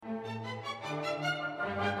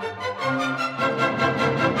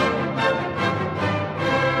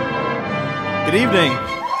Good evening.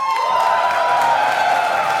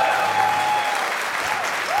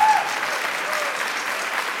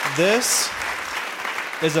 This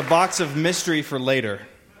is a box of mystery for later.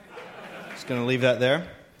 Just going to leave that there.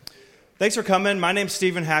 Thanks for coming. My name's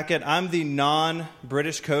Stephen Hackett. I'm the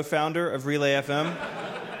non-British co-founder of Relay FM.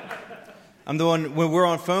 I'm the one, when we're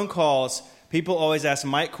on phone calls, people always ask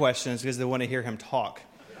Mike questions because they want to hear him talk.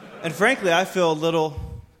 And frankly, I feel a little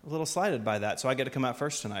slighted by that, so I get to come out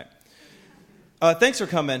first tonight. Thanks for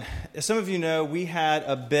coming. As some of you know, we had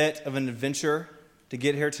a bit of an adventure to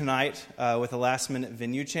get here tonight with a last-minute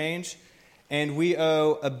venue change, and we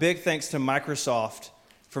owe a big thanks to Microsoft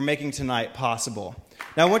for making tonight possible.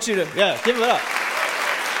 Now, I want you to, give it up.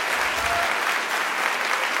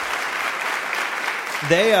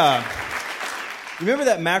 They, remember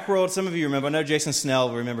that Macworld? Some of you remember. I know Jason Snell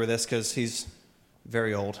will remember this because he's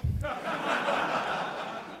very old.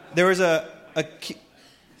 There was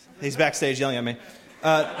he's backstage yelling at me.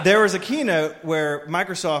 There was a keynote where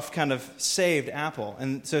Microsoft kind of saved Apple.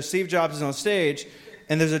 And so Steve Jobs is on stage,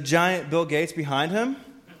 and there's a giant Bill Gates behind him.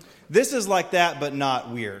 This is like that, but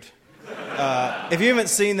not weird. If you haven't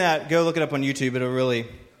seen that, go look it up on YouTube.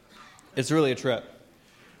 It's really a trip.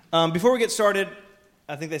 Before we get started,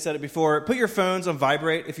 I think they said it before, put your phones on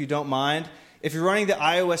vibrate if you don't mind. If you're running the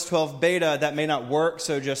iOS 12 beta, that may not work,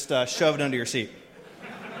 so just shove it under your seat.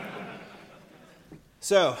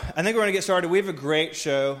 So, I think we're going to get started. We have a great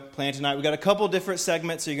show planned tonight. We've got a couple different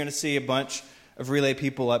segments, so you're going to see a bunch of Relay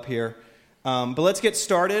people up here. But let's get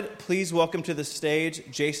started. Please welcome to the stage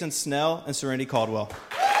Jason Snell and Serenity Caldwell.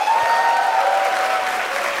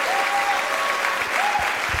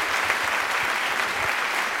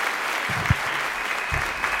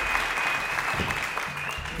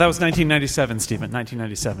 That was 1997, Stephen.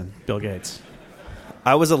 1997, Bill Gates.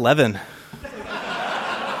 I was 11.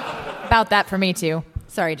 About that for me, too.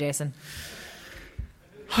 Sorry, Jason.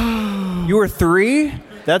 You were 3?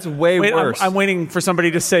 That's way worse. I'm waiting for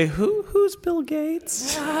somebody to say, who's Bill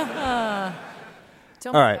Gates? Don't All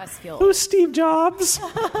make right. us feel Who's Steve Jobs?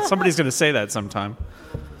 Somebody's going to say that sometime.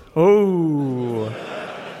 Oh.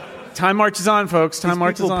 Time marches on, folks. Time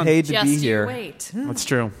marches on. Paid to Just be you here. wait. That's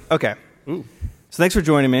true. Okay. Ooh. So thanks for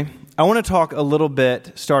joining me. I want to talk a little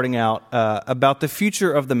bit, starting out, about the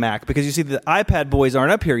future of the Mac, because you see the iPad boys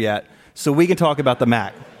aren't up here yet, so we can talk about the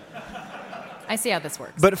Mac. I see how this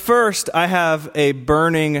works. But first, I have a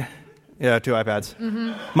burning... 2 iPads.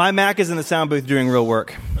 Mm-hmm. My Mac is in the sound booth doing real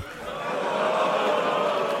work.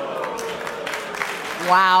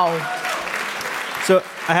 Wow. So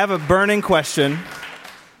I have a burning question.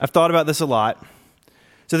 I've thought about this a lot.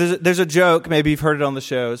 So there's a joke, maybe you've heard it on the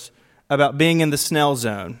shows, about being in the Snell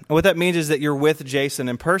zone. And what that means is that you're with Jason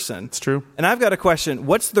in person. It's true. And I've got a question.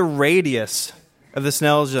 What's the radius of the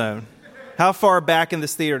Snell zone? How far back in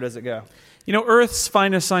this theater does it go? You know, Earth's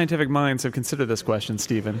finest scientific minds have considered this question,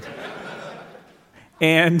 Stephen.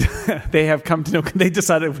 And they have come to know, they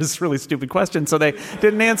decided it was a really stupid question, so they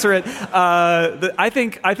didn't answer it. I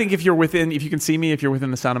think if you can see me, if you're within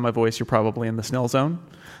the sound of my voice, you're probably in the Snell zone.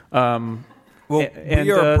 Well, we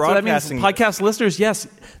are so that means broadcasting. podcast listeners, yes,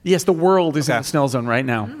 the world is in the Snell zone right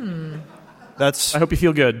now. I hope you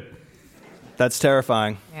feel good. That's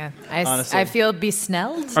terrifying. Yeah, honestly. I feel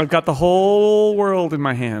besnelled. I've got the whole world in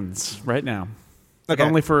my hands right now. Okay.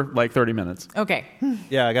 Only for like 30 minutes. Okay.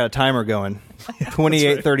 Yeah, I got a timer going.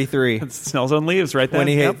 28:33. Snell zone leaves right then.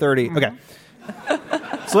 28:30. Okay.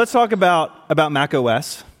 So let's talk about Mac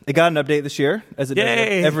OS. It got an update this year, as it does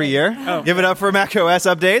every year. Oh. Give it up for Mac OS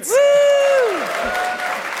updates.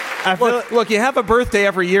 Look, you have a birthday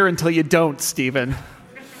every year until you don't, Stephen.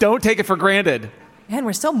 Don't take it for granted. Man,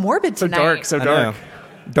 we're so morbid tonight. So dark.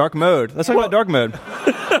 Dark mode. Let's talk about dark mode.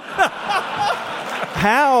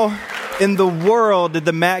 How in the world did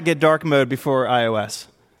the Mac get dark mode before iOS?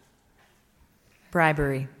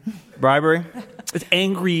 Bribery. It's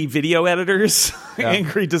angry video editors,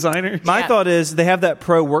 angry designers. My thought is they have that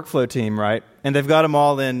pro workflow team, right? And they've got them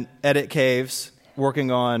all in edit caves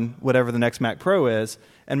working on whatever the next Mac Pro is.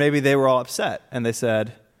 And maybe they were all upset. And they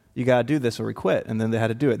said, you got to do this or we quit. And then they had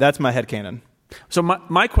to do it. That's my headcanon. So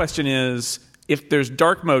my question is, if there's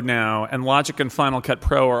dark mode now and Logic and Final Cut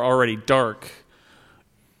Pro are already dark,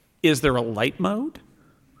 is there a light mode?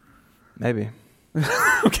 Maybe.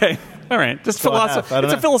 Okay. All right. Just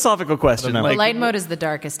it's a philosophical question. The light mode is the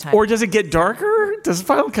darkest time. Or does it get darker? Does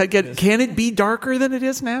Final Cut can it be darker than it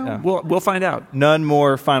is now? Yeah. We'll find out. None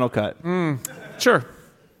more Final Cut. Sure.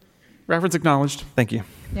 Reference acknowledged. Thank you.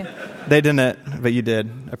 Yeah. They didn't, but you did.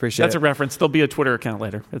 I appreciate That's it. a reference. There'll be a Twitter account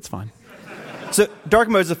later. It's fine. So dark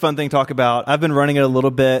mode is a fun thing to talk about. I've been running it a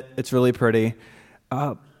little bit. It's really pretty.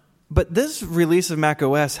 But this release of Mac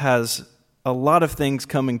OS has a lot of things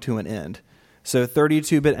coming to an end. So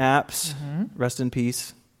 32-bit apps, rest in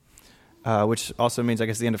peace, which also means, I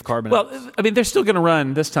guess, the end of Carbon. Well, I mean, they're still going to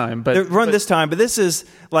run this time. But this is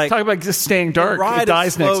like... Talk about just staying dark. The ride it dies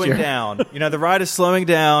is slowing next year. down. The ride is slowing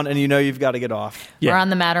down, and you've got to get off. Yeah. Or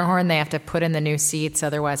on the Matterhorn, they have to put in the new seats.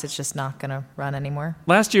 Otherwise, it's just not going to run anymore.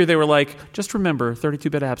 Last year, they were like, just remember,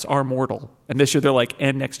 32-bit apps are mortal. And this year, they're like,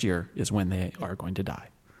 and next year is when they are going to die.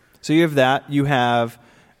 So you have that. You have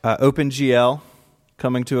OpenGL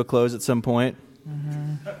coming to a close at some point.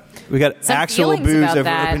 We got Some actual feelings boos about over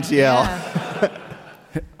that. OpenGL.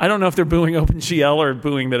 Yeah. I don't know if they're booing OpenGL or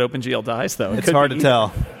booing that OpenGL dies, though. It's hard to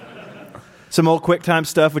tell. Some old QuickTime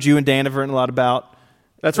stuff, which you and Dan have written a lot about.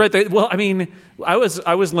 That's right. I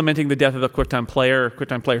was lamenting the death of the QuickTime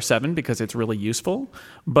Player 7 because it's really useful.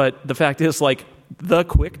 But the fact is, like, the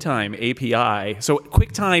QuickTime API, so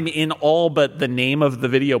QuickTime in all but the name of the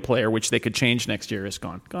video player, which they could change next year, is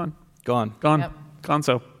gone. Yep.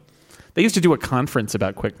 So they used to do a conference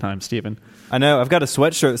about QuickTime, Stephen. I know. I've got a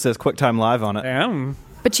sweatshirt that says QuickTime Live on it.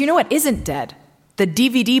 But you know what isn't dead? The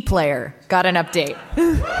DVD player got an update.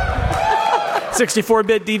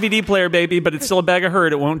 64-bit DVD player, baby, but it's still a bag of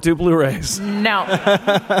hurt. It won't do Blu-rays. No.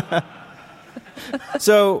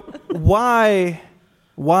 So why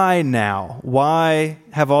now? Why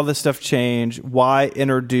have all this stuff change? Why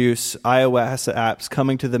introduce iOS apps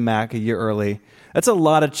coming to the Mac a year early? That's a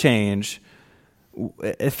lot of change.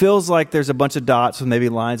 It feels like there's a bunch of dots with maybe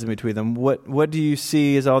lines in between them. What do you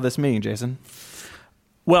see as all this mean, Jason?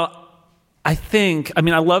 Well, I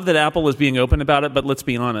love that Apple is being open about it, but let's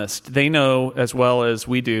be honest. They know as well as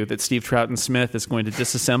we do that Steve Troughton Smith is going to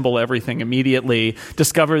disassemble everything immediately,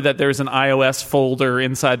 discover that there's an iOS folder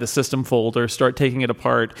inside the system folder, start taking it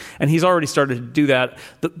apart. And he's already started to do that.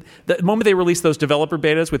 The moment they released those developer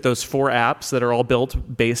betas with those 4 apps that are all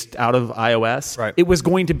built based out of iOS, right, it was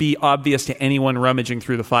going to be obvious to anyone rummaging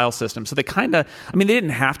through the file system. So they they didn't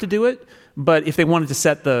have to do it. But if they wanted to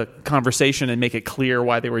set the conversation and make it clear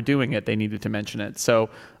why they were doing it, they needed to mention it. So,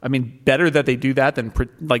 better that they do that than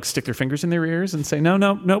stick their fingers in their ears and say, no,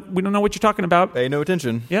 we don't know what you're talking about. Pay no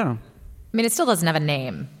attention. Yeah. It still doesn't have a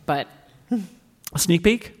name, but... A sneak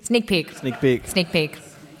peek? Sneak peek.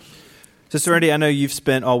 So, Serenity, I know you've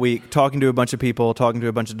spent all week talking to a bunch of people, talking to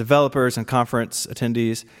a bunch of developers and conference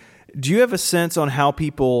attendees. Do you have a sense on how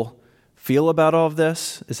people feel about all of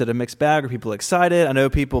this? Is it a mixed bag? Are people excited? I know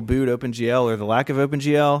people booed OpenGL or the lack of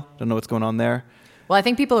OpenGL. Don't know what's going on there. Well, I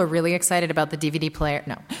think people are really excited about the DVD player.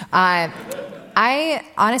 No. I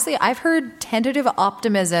honestly, I've heard tentative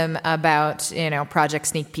optimism about, Project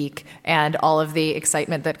Sneak Peek and all of the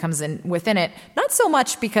excitement that comes in within it. Not so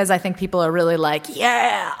much because I think people are really like,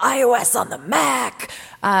 yeah, iOS on the Mac.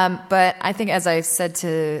 But I think, as I said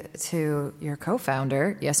to your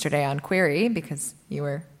co-founder yesterday on Query, because you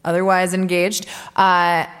were otherwise engaged, it's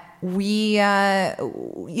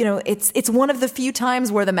one of the few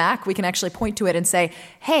times where the Mac, we can actually point to it and say,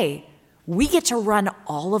 hey, we get to run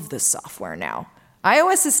all of the software now.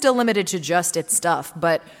 iOS is still limited to just its stuff,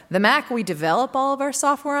 but the Mac, we develop all of our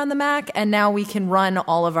software on the Mac, and now we can run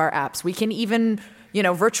all of our apps. We can even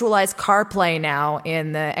virtualize CarPlay now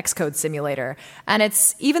in the Xcode simulator. And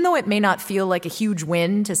it's, even though it may not feel like a huge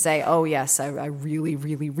win to say, oh yes, I really,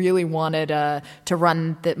 really, really wanted to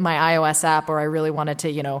run my iOS app, or I really wanted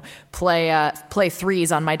to, play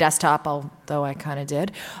threes on my desktop, although I kind of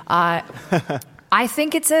did. I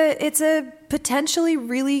think it's a potentially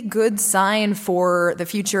really good sign for the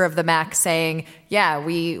future of the Mac, saying, yeah,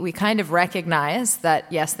 we kind of recognize that,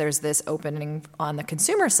 yes, there's this opening on the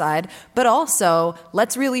consumer side, but also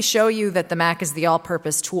let's really show you that the Mac is the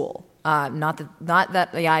all-purpose tool. Not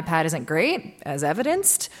that the iPad isn't great, as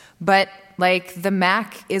evidenced, but the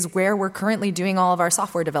Mac is where we're currently doing all of our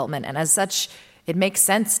software development, and as such, it makes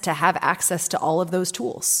sense to have access to all of those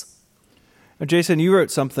tools. Jason, you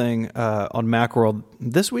wrote something on Macworld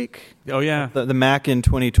this week. Oh, yeah. The Mac in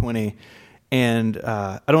 2020. And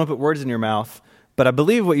I don't want to put words in your mouth, but I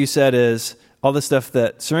believe what you said is all the stuff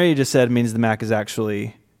that Serenity just said means the Mac is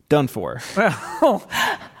actually done for. Well,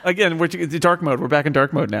 again, we're in dark mode. We're back in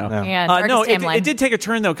dark mode now. No. Yeah, it did take a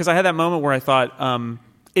turn, though, because I had that moment where I thought,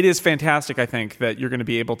 it is fantastic, I think, that you're going to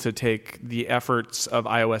be able to take the efforts of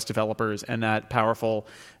iOS developers and that powerful,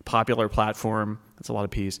 popular platform, that's a lot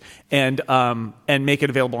of P's, and make it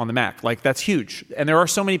available on the Mac. That's huge. And there are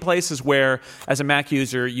so many places where, as a Mac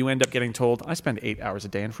user, you end up getting told, I spend 8 hours a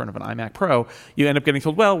day in front of an iMac Pro, you end up getting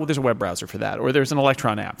told, well, there's a web browser for that, or there's an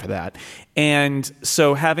Electron app for that. And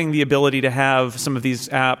so having the ability to have some of these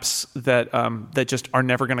apps that just are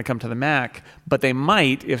never going to come to the Mac, but they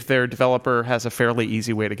might if their developer has a fairly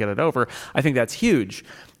easy way to get it over, I think that's huge.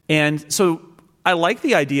 And so I like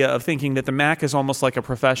the idea of thinking that the Mac is almost like a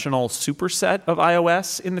professional superset of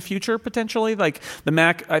iOS in the future, potentially. Like the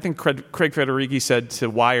Mac, I think Craig Federighi said to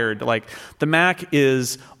Wired, like the Mac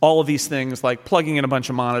is all of these things like plugging in a bunch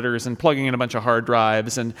of monitors and plugging in a bunch of hard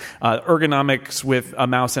drives and ergonomics with a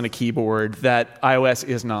mouse and a keyboard that iOS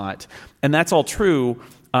is not. And that's all true.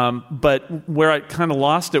 But where I kind of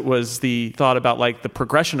lost it was the thought about like the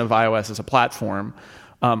progression of iOS as a platform.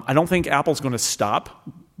 I don't think Apple's going to stop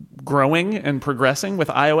growing and progressing with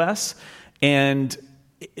iOS, and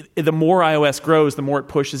the more iOS grows, the more it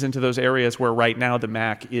pushes into those areas where right now the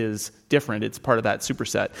Mac is different. It's part of that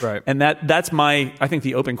superset. Right. And that's I think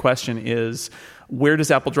the open question is, where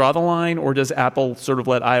does Apple draw the line, or does Apple sort of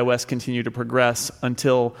let iOS continue to progress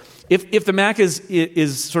until, if the Mac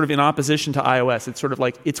is sort of in opposition to iOS, it's sort of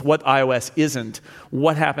like it's what iOS isn't.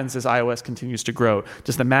 What happens as iOS continues to grow?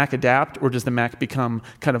 Does the Mac adapt, or does the Mac become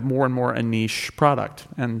kind of more and more a niche product?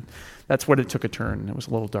 And that's what it took a turn. It was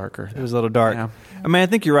a little darker. It was a little dark. Yeah. I mean, I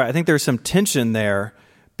think you're right. I think there's some tension there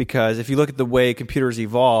because if you look at the way computers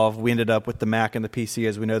evolve, we ended up with the Mac and the PC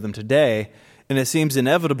as we know them today. And it seems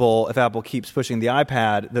inevitable if Apple keeps pushing the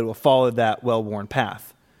iPad that it will follow that well-worn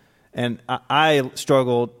path. And I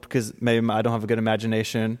struggled because maybe I don't have a good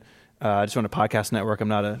imagination. I just run a podcast network. I'm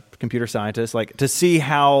not a computer scientist. Like to see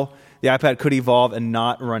how the iPad could evolve and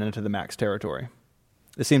not run into the Mac's territory.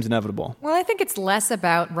 It seems inevitable. Well, I think it's less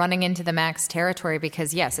about running into the Mac's territory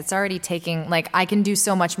because, yes, it's already taking, like, I can do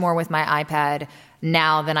so much more with my iPad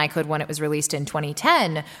now than I could when it was released in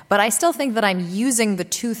 2010, but I still think that I'm using the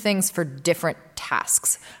two things for different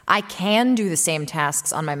tasks. I can do the same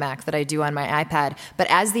tasks on my Mac that I do on my iPad, but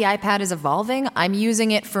as the iPad is evolving, I'm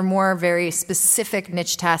using it for more very specific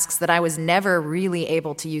niche tasks that I was never really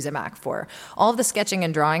able to use a Mac for. All of the sketching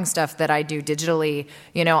and drawing stuff that I do digitally,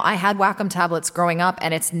 I had Wacom tablets growing up,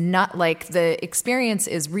 and it's not like the experience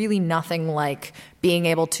is really nothing like being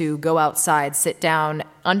able to go outside, sit down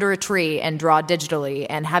under a tree and draw digitally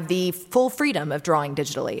and have the full freedom of drawing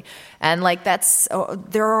digitally. And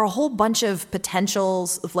there are a whole bunch of potential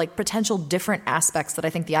different aspects that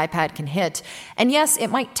I think the iPad can hit. And yes,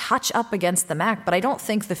 it might touch up against the Mac, but I don't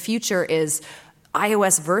think the future is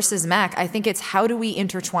iOS versus Mac. I think it's how do we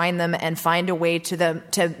intertwine them and find a way to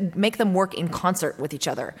make them work in concert with each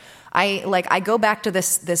other. I go back to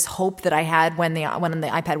this hope that I had when the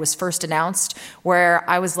iPad was first announced, where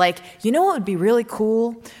I was like, what would be really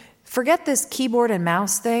cool? Forget this keyboard and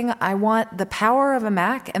mouse thing. I want the power of a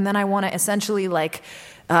Mac, and then I want to essentially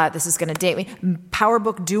this is going to date me,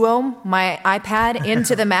 PowerBook Duo my iPad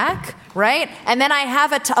into the Mac, right? And then I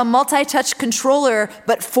have a multi-touch controller,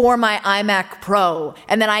 but for my iMac Pro.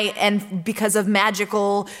 And then because of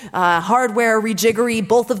magical hardware rejiggery,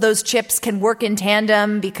 both of those chips can work in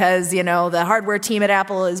tandem because, the hardware team at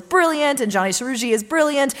Apple is brilliant and Johnny Cerrugi is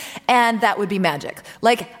brilliant, and that would be magic.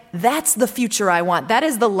 That's the future I want. That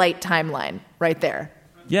is the light timeline right there.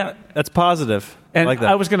 Yeah, that's positive. And I like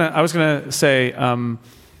that. I was gonna say,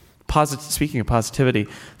 speaking of positivity,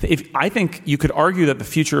 I think you could argue that the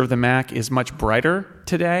future of the Mac is much brighter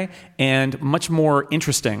today and much more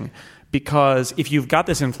interesting, because if you've got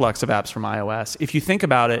this influx of apps from iOS, if you think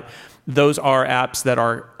about it, those are apps that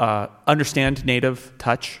are understand native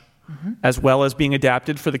touch, as well as being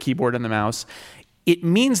adapted for the keyboard and the mouse. It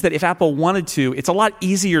means that if Apple wanted to, it's a lot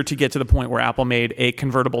easier to get to the point where Apple made a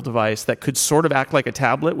convertible device that could sort of act like a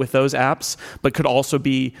tablet with those apps, but could also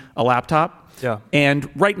be a laptop. Yeah. And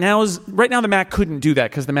right now the Mac couldn't do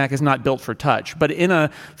that because the Mac is not built for touch. But in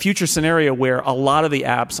a future scenario where a lot of the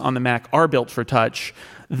apps on the Mac are built for touch,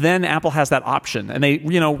 then Apple has that option. And they,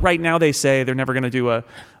 right now they say they're never going to do a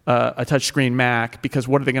touchscreen Mac, because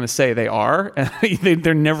what are they going to say? They are.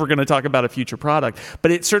 They're never going to talk about a future product.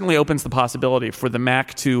 But it certainly opens the possibility for the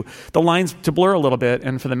Mac the lines to blur a little bit,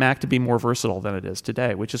 and for the Mac to be more versatile than it is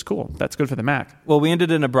today, which is cool. That's good for the Mac. Well, we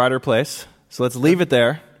ended in a brighter place, so let's leave it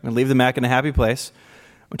there and leave the Mac in a happy place.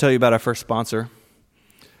 I'll tell you about our first sponsor.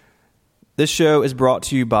 This show is brought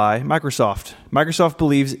to you by Microsoft. Microsoft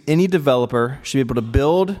believes any developer should be able to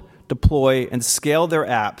build, deploy, and scale their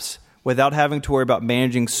apps without having to worry about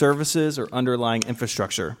managing services or underlying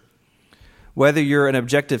infrastructure. Whether you're an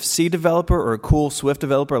Objective-C developer or a cool Swift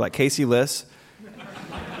developer like Casey Liss,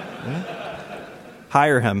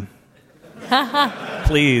 hire him.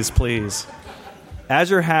 Please.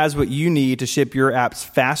 Azure has what you need to ship your apps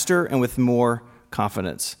faster and with more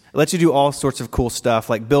confidence. It lets you do all sorts of cool stuff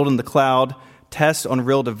like build in the cloud, test on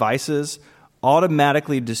real devices,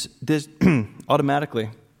 automatically.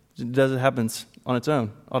 It happens on its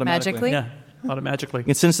own. Magically? Yeah, automatically. You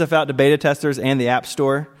can send stuff out to beta testers and the App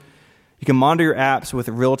Store. You can monitor your apps with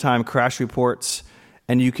real-time crash reports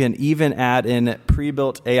and you can even add in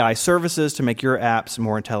pre-built AI services to make your apps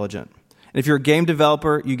more intelligent. And if you're a game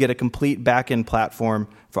developer, you get a complete back-end platform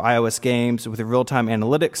for iOS games with real-time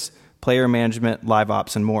analytics, player management, live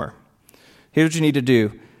ops, and more. Here's what you need to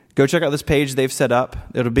do. Go check out this page they've set up.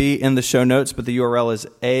 It'll be in the show notes, but the URL is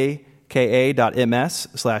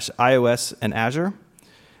aka.ms/iOS and Azure.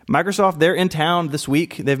 Microsoft, they're in town this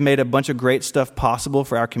week. They've made a bunch of great stuff possible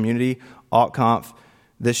for our community, AltConf,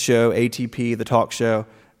 this show, ATP, the talk show.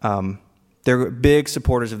 They're big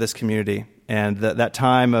supporters of this community. And that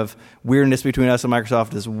time of weirdness between us and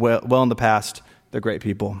Microsoft is well in the past. They're great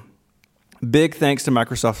people. Big thanks to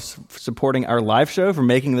Microsoft for supporting our live show, for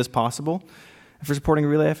making this possible, and for supporting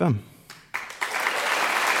Relay FM.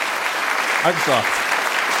 Microsoft.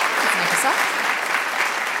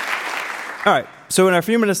 All right, so in our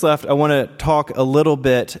few minutes left, I want to talk a little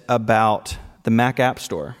bit about the Mac App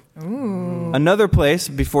Store. Ooh. Another place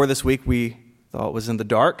before this week we thought was in the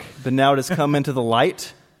dark, but now it has come into the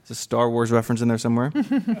light. There's a Star Wars reference in there somewhere.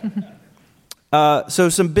 So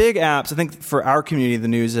some big apps, I think for our community, the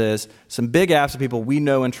news is some big apps of people we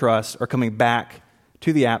know and trust are coming back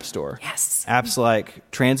to the App Store. Yes. Apps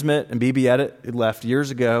like Transmit and BB Edit, it left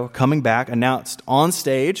years ago, coming back, announced on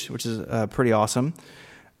stage, which is pretty awesome.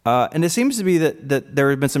 And it seems to be that there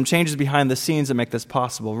have been some changes behind the scenes that make this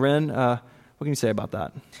possible. Ren, what can you say about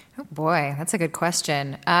that? Oh boy, that's a good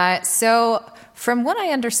question. So from what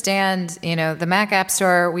I understand, the Mac App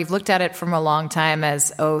Store, we've looked at it from a long time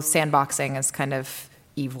as, sandboxing is kind of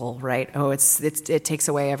evil, right? It takes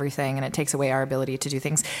away everything, and it takes away our ability to do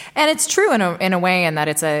things. And it's true in a way, in that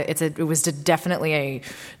it was definitely a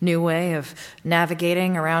new way of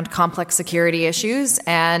navigating around complex security issues,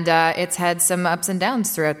 and it's had some ups and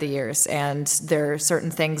downs throughout the years. And there are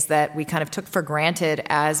certain things that we kind of took for granted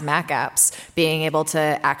as Mac apps, being able to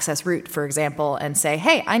access root, for example, and say,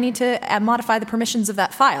 hey, I need to modify the permissions of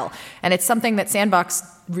that file. And it's something that Sandbox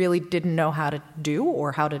really didn't know how to do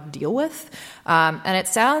or how to deal with. And it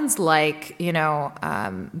sounds like,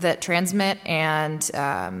 that Transmit and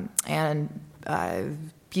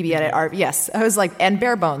BB Edit are, yes, I was like, and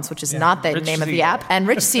Bare Bones, which is not the name of the app, and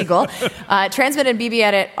Rich Siegel. Transmit and BB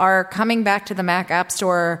Edit are coming back to the Mac App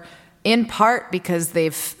Store in part because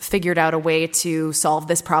they've figured out a way to solve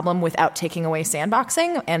this problem without taking away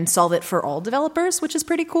sandboxing and solve it for all developers, which is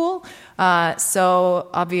pretty cool. So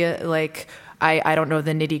obvious, I don't know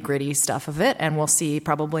the nitty-gritty stuff of it, and we'll see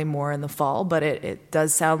probably more in the fall, but it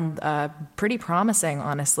does sound pretty promising,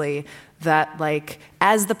 honestly, that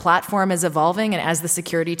as the platform is evolving and as the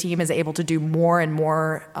security team is able to do more and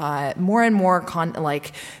more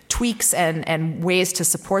tweaks and ways to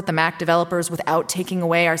support the Mac developers without taking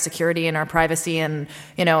away our security and our privacy. And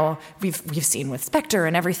we've seen with Spectre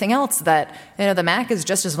and everything else that the Mac is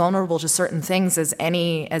just as vulnerable to certain things as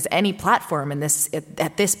any platform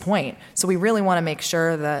at this point. So we really want to make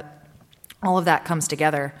sure that all of that comes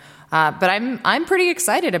together. But I'm pretty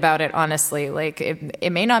excited about it, honestly.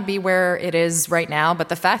 It may not be where it is right now, but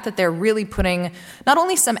the fact that they're really putting not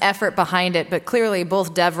only some effort behind it, but clearly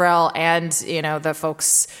both DevRel and the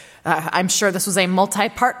folks. I'm sure this was a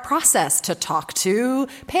multi-part process to talk to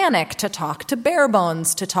Panic, to talk to Bare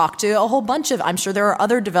Bones, to talk to a whole bunch of. I'm sure there are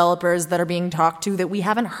other developers that are being talked to that we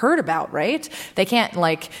haven't heard about, right? They can't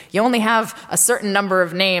you only have a certain number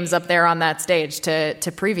of names up there on that stage to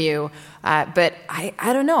preview. But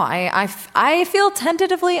I don't know. I feel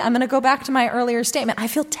tentatively. I'm going to go back to my earlier statement. I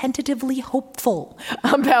feel tentatively hopeful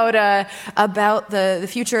about the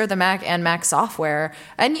future of the Mac and Mac software.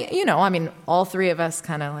 And all three of us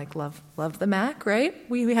kind of love the Mac, right?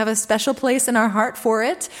 We have a special place in our heart for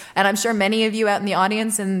it, and I'm sure many of you out in the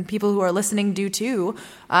audience and people who are listening do too.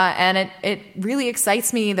 And it really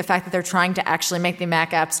excites me, the fact that they're trying to actually make the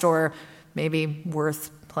Mac App Store maybe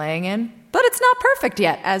worth playing in. But it's not perfect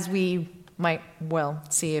yet, as we might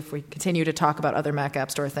see if we continue to talk about other Mac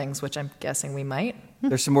App Store things, which I'm guessing we might.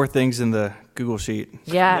 There's some more things in the Google Sheet.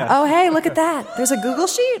 Yeah. Oh, hey, look at that. There's a Google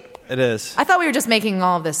Sheet? It is. I thought we were just making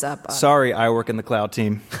all of this up. Sorry, I work in the cloud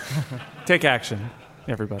team. Take action,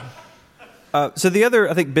 everybody. So the other,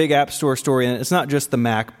 I think, big App Store story, and it's not just the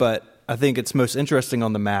Mac, but I think it's most interesting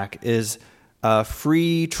on the Mac, is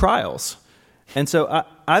free trials. And so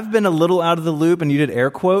I've been a little out of the loop, and you did air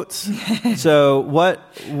quotes. So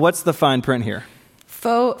what's the fine print here?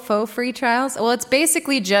 Faux free trials? Well, it's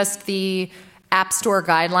basically just the App Store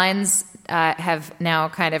guidelines have now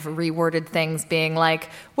kind of reworded things being like,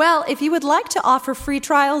 well, if you would like to offer free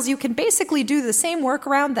trials, you can basically do the same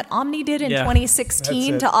workaround that Omni did in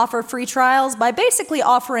 2016 to offer free trials by basically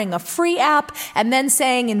offering a free app and then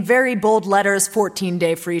saying in very bold letters,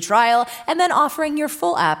 14-day free trial, and then offering your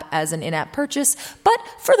full app as an in-app purchase. But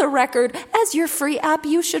for the record, as your free app,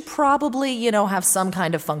 you should probably, have some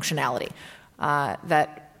kind of functionality.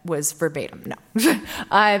 That was verbatim. No.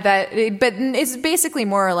 But it's basically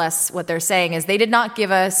more or less what they're saying is they did not give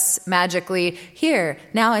us magically, here,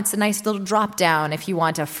 now it's a nice little drop down if you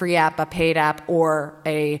want a free app, a paid app, or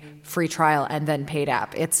a free trial and then paid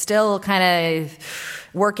app. It's still kind of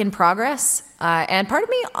work in progress. And part of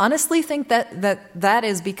me honestly think that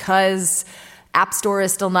is because App Store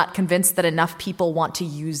is still not convinced that enough people want to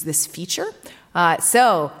use this feature.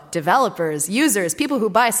 So developers, users, people who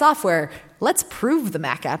buy software, let's prove the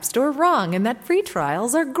Mac App Store wrong and that free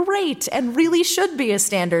trials are great and really should be a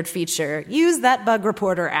standard feature. Use that bug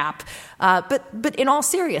reporter app. But in all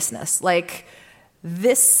seriousness, like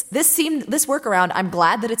this workaround, I'm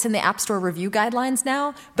glad that it's in the App Store review guidelines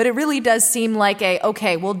now, but it really does seem like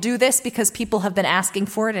okay, we'll do this because people have been asking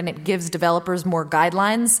for it and it gives developers more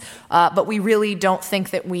guidelines, but we really don't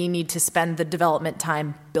think that we need to spend the development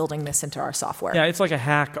time building this into our software. Yeah, it's like a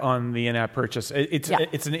hack on the in-app purchase. It's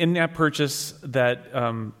an in-app purchase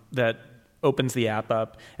that opens the app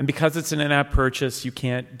up, and because it's an in-app purchase, you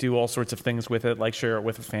can't do all sorts of things with it, like share it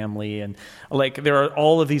with a family, and like there are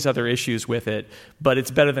all of these other issues with it. But it's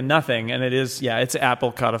better than nothing, and it's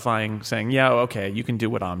Apple codifying, saying, okay, you can do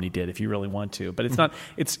what Omni did if you really want to, but it's not.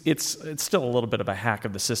 It's still a little bit of a hack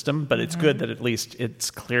of the system, but it's good that at least it's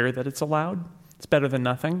clear that it's allowed. It's better than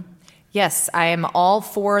nothing. Yes, I am all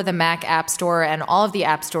for the Mac App Store and all of the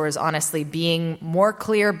app stores, honestly, being more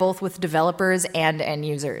clear both with developers and end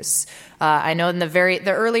users. I know in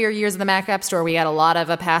the earlier years of the Mac App Store, we had a lot of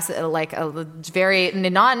very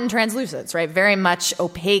not in translucents, right? Very much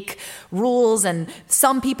opaque rules, and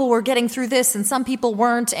some people were getting through this and some people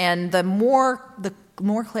weren't. And the more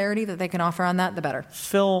clarity that they can offer on that, the better.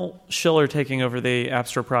 Phil Schiller taking over the App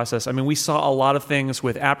Store process. I mean, we saw a lot of things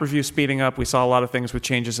with app review speeding up. We saw a lot of things with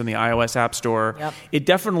changes in the iOS App Store. Yep. It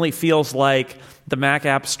definitely feels like the Mac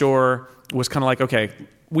App Store was kind of like, okay,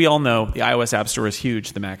 we all know the iOS App Store is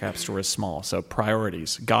huge, the Mac App Store is small, so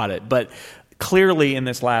priorities, got it. But clearly in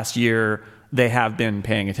this last year, they have been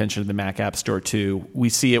paying attention to the Mac App Store too. We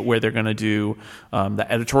see it where they're going to do the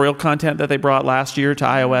editorial content that they brought last year to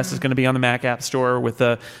iOS is going to be on the Mac App Store with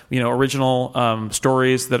the original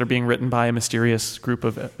stories that are being written by a mysterious group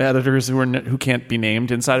of editors who can't be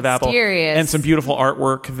named inside of Apple, and some beautiful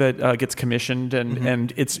artwork that gets commissioned,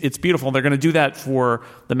 and it's beautiful. They're going to do that for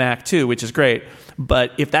the Mac too, which is great.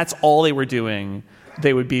 But if that's all they were doing,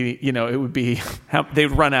 they would be,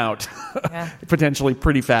 they'd run out potentially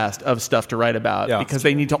pretty fast of stuff to write about because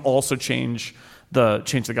they need to also change the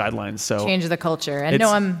guidelines. So change the culture. And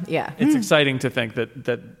it's exciting to think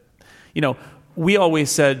that we always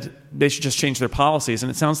said they should just change their policies, and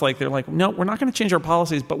it sounds like they're like, no, we're not going to change our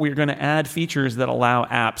policies, but we're going to add features that allow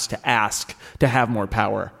apps to ask to have more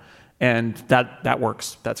power, and that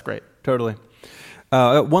works. That's great. Totally.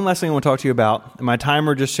 One last thing I want to talk to you about. My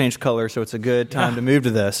timer just changed color, so it's a good time to move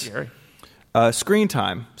to this. Screen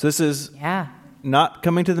time. So this is not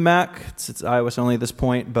coming to the Mac. It's iOS only at this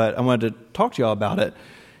point, but I wanted to talk to you all about it.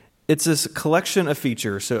 It's this collection of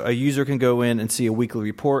features. So a user can go in and see a weekly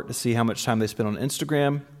report to see how much time they spend on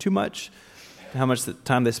Instagram, too much. How much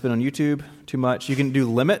time they spend on YouTube, too much. You can do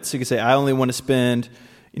limits. You can say, I only want to spend,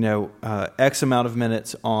 X amount of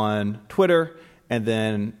minutes on Twitter, and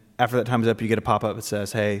then after that time's up, you get a pop-up that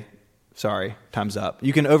says, hey, sorry, time's up.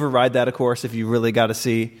 You can override that, of course, if you really got to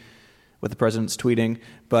see what the president's tweeting.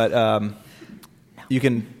 But you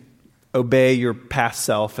can obey your past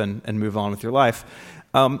self and move on with your life.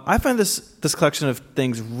 I find this collection of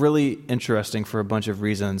things really interesting for a bunch of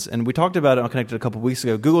reasons. And we talked about it on Connected a couple weeks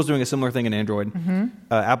ago. Google's doing a similar thing in Android.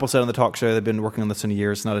 Apple said on the talk show they've been working on this in a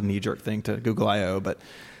year. It's not a knee-jerk thing to Google I.O., but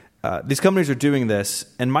these companies are doing this.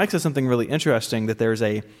 And Mike says something really interesting, that there's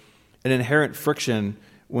an inherent friction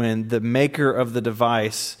when the maker of the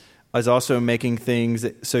device is also making things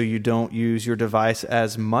so you don't use your device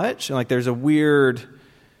as much. And there's a weird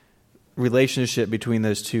relationship between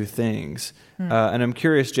those two things. And I'm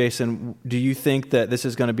curious, Jason, do you think that this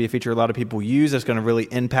is going to be a feature a lot of people use that's going to really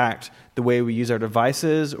impact the way we use our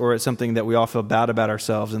devices, or it's something that we all feel bad about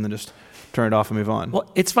ourselves and then just turn it off and move on? Well,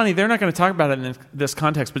 it's funny. They're not going to talk about it in this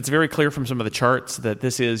context, but it's very clear from some of the charts that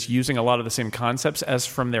this is using a lot of the same concepts as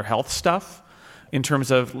from their health stuff in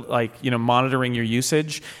terms of monitoring your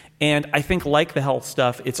usage. And I think like the health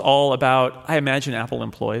stuff, it's all about, I imagine Apple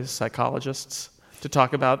employs psychologists to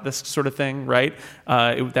talk about this sort of thing, right?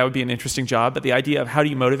 That would be an interesting job. But the idea of how do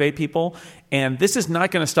you motivate people, and this is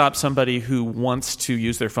not going to stop somebody who wants to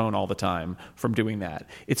use their phone all the time from doing that.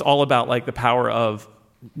 It's all about like the power of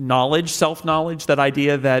knowledge, self-knowledge, that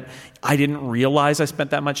idea that I didn't realize I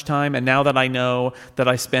spent that much time, and now that I know that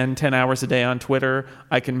I spend 10 hours a day on Twitter,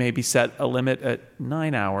 I can maybe set a limit at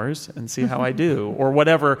 9 hours and see how I do, or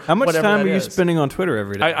whatever. How much whatever time are you is. spending on Twitter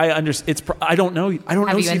every day? I understand. I don't know. I don't know.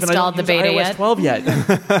 Have you Stephen, installed I the don't use beta iOS yet? 12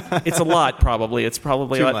 yet. It's a lot, probably. It's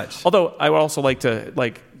probably Too a lot. much. Although I would also like to,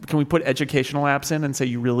 can we put educational apps in and say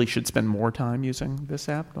you really should spend more time using this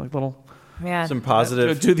app, like little. Yeah. Some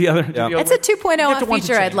positive. Do the other. Yeah. It's a 2.0 want to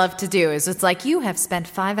feature I'd change. love to do. Is it's like, you have spent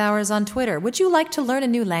 5 hours on Twitter. Would you like to learn a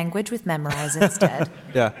new language with Memrise instead?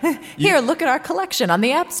 Yeah. Here, look at our collection on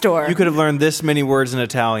the App Store. You could have learned this many words in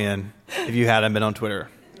Italian if you hadn't been on Twitter.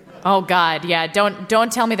 Oh God, yeah.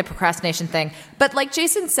 Don't tell me the procrastination thing. But like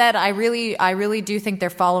Jason said, I really do think they're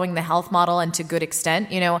following the health model, and to good extent.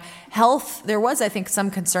 Health. There was, I think, some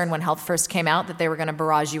concern when health first came out that they were going to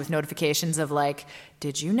barrage you with notifications of like,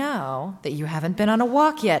 did you know that you haven't been on a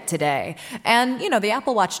walk yet today? And the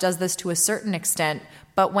Apple Watch does this to a certain extent.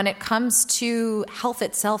 But when it comes to health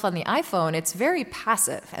itself on the iPhone, it's very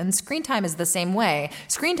passive. And screen time is the same way.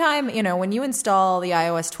 Screen time, when you install the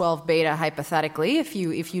iOS 12 beta, hypothetically, if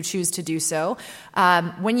you choose to do so,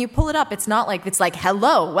 when you pull it up, it's like,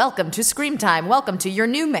 hello, welcome to Screen Time. Welcome to your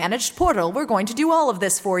new managed portal. We're going to do all of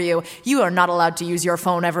this for you. You are not allowed to use your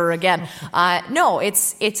phone ever again. No,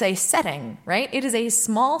 it's a setting, right? It is a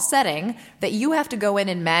small setting that you have to go in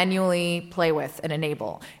and manually play with and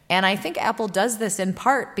enable. And I think Apple does this in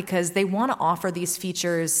part because they want to offer these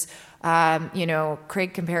features.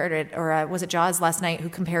 Craig compared it, or was it Jaws last night who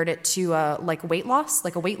compared it to like weight loss,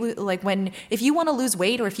 like if you want to lose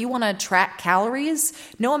weight or if you want to track calories,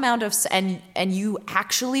 no amount of and you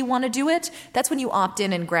actually want to do it, that's when you opt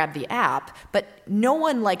in and grab the app. But no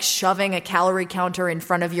one like shoving a calorie counter in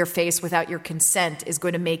front of your face without your consent is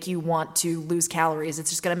going to make you want to lose calories. It's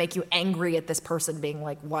just going to make you angry at this person being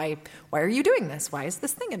like, why are you doing this? Why is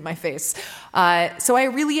this thing in my face? So I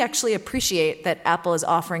really actually appreciate that Apple is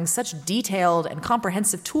offering such detailed and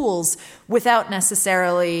comprehensive tools without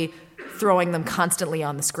necessarily throwing them constantly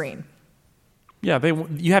on the screen. Yeah,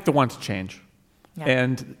 you have to want to change.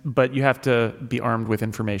 Yeah. But you have to be armed with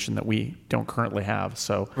information that we don't currently have.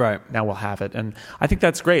 So right. Now we'll have it. And I think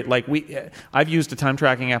that's great. Like I've used a time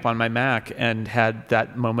tracking app on my Mac and had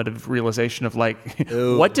that moment of realization of like,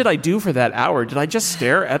 what did I do for that hour? Did I just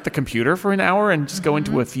stare at the computer for an hour and just go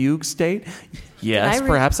into a fugue state? Yes,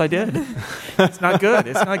 perhaps I did. It's not good.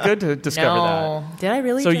 It's not good to discover that. Did I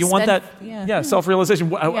really? So just you want spend, that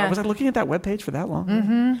self-realization. Yeah. Was I looking at that webpage for that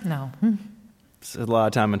long? No. It's a lot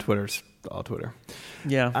of time on Twitter. It's all Twitter.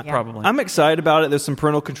 Yeah, probably. I'm excited about it. There's some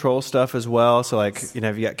parental control stuff as well. So like, if you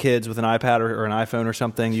got kids with an iPad or an iPhone or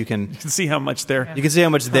something, you can see how much they're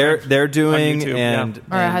they're doing YouTube, and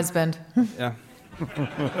or a husband. Yeah.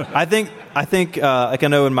 I think like I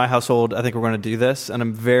know in my household, I think we're going to do this, and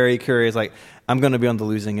I'm very curious. Like, I'm going to be on the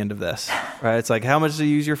losing end of this, right? It's like, how much do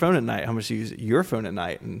you use your phone at night? How much do you use your phone at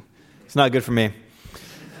night? And it's not good for me.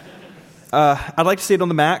 I'd like to see it on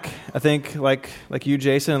the Mac. I think, like you,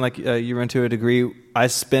 Jason, and like you run to a degree, I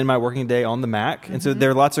spend my working day on the Mac, and so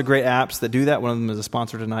there are lots of great apps that do that. One of them is a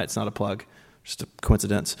sponsor tonight. It's not a plug, just a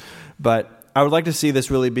coincidence, but I would like to see this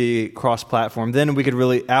really be cross-platform. Then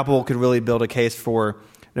Apple could really build a case for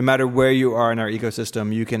no matter where you are in our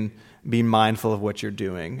ecosystem, you can be mindful of what you're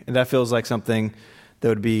doing. And that feels like something that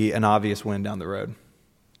would be an obvious win down the road.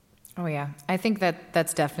 Oh, yeah. I think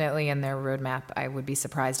that's definitely in their roadmap. I would be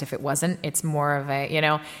surprised if it wasn't. It's more of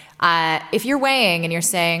a, if you're weighing and you're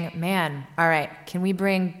saying, man, all right, can we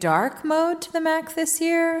bring dark mode to the Mac this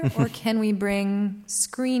year? Or can we bring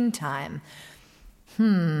screen time?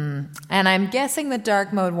 And I'm guessing the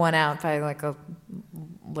dark mode won out by like a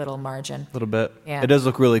little margin. A little bit. Yeah. It does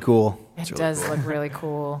look really cool. It does look really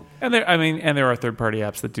cool. And there are third-party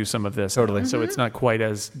apps that do some of this. Totally. So it's not quite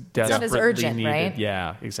as desperately not as urgent, needed. right?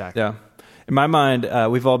 Yeah, exactly. Yeah. In my mind,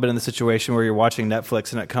 we've all been in the situation where you're watching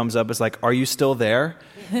Netflix and it comes up as like, are you still there?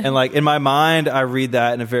 And like in my mind, I read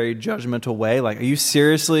that in a very judgmental way. Like, are you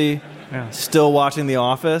seriously still watching The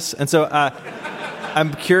Office? And so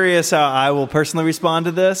I'm curious how I will personally respond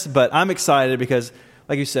to this, but I'm excited because,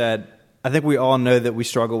 like you said, I think we all know that we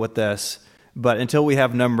struggle with this, but until we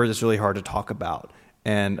have numbers, it's really hard to talk about.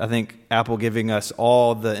 And I think Apple giving us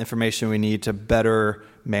all the information we need to better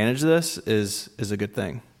manage this is a good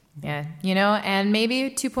thing. Yeah, and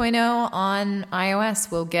maybe 2.0 on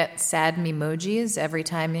iOS will get sad memojis every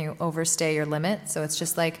time you overstay your limit. So it's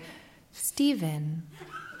just like, Steven.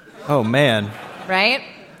 Oh, man. Right?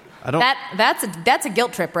 That's a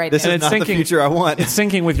guilt trip right This there. is not the future I want. It's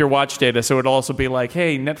syncing with your watch data, so it'll also be like,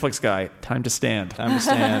 hey, Netflix guy, time to stand. Time to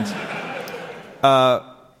stand.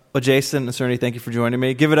 Well, Jason and Serenity, thank you for joining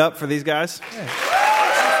me. Give it up for these guys. Yeah.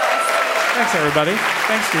 Thanks, everybody.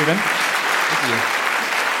 Thanks, Stephen. Thank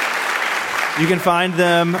you. You can find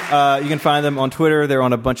them. You can find them on Twitter. They're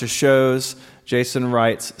on a bunch of shows. Jason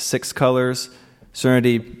writes 6 Colors.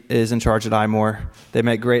 Serenity is in charge at iMore. They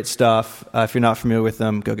make great stuff. If you're not familiar with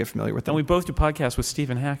them, go get familiar with them. And we both do podcasts with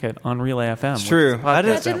Stephen Hackett on Relay FM. It's true. I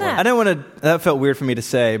Imagine that. didn't want to. That felt weird for me to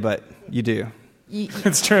say, but you do.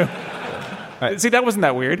 It's true. Right. See, that wasn't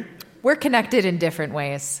that weird. We're connected in different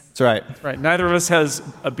ways. That's right. Right. Neither of us has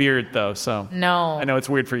a beard, though, so. No. I know it's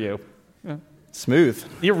weird for you. Yeah. Smooth.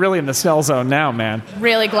 You're really in the Snell zone now, man.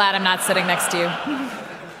 Really glad I'm not sitting next to you.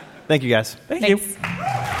 Thank you, guys. Thank you.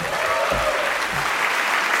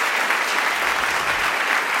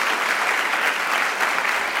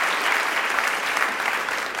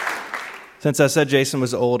 Since I said Jason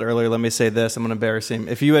was old earlier, let me say this. I'm going to embarrass him.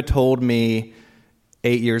 If you had told me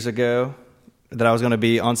 8 years ago that I was going to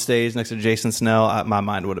be on stage next to Jason Snell, my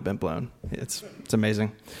mind would have been blown. It's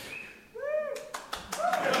amazing.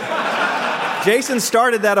 Jason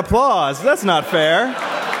started that applause. That's not fair.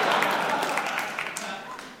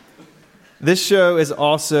 This show is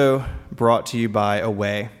also brought to you by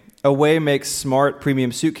Away. Away makes smart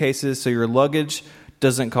premium suitcases so your luggage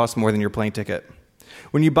doesn't cost more than your plane ticket.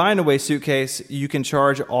 When you buy an Away suitcase, you can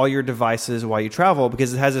charge all your devices while you travel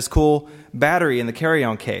because it has this cool battery in the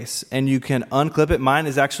carry-on case, and you can unclip it. Mine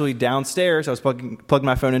is actually downstairs. I was plugging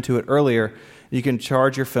my phone into it earlier. You can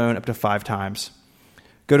charge your phone up to 5 times.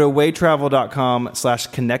 Go to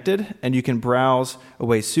awaytravel.com/connected, and you can browse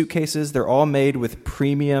Away suitcases. They're all made with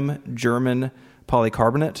premium German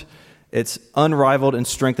polycarbonate. It's unrivaled in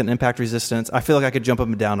strength and impact resistance. I feel like I could jump up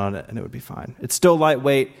and down on it, and it would be fine. It's still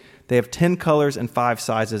lightweight. They have 10 colors and 5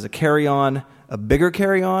 sizes. A carry-on, a bigger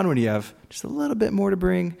carry-on when you have just a little bit more to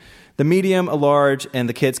bring, the medium, a large, and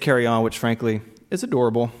the kids carry-on, which frankly is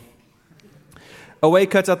adorable. Away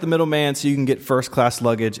cuts out the middleman so you can get first-class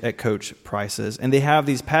luggage at coach prices. And they have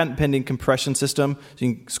these patent-pending compression system so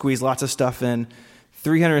you can squeeze lots of stuff in,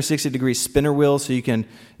 360-degree spinner wheels so you can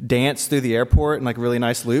dance through the airport in like really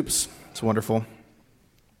nice loops. It's wonderful.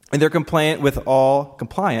 And they're compliant with all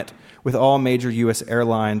major U.S.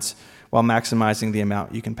 airlines while maximizing the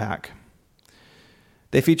amount you can pack.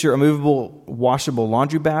 They feature a movable, washable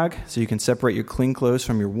laundry bag so you can separate your clean clothes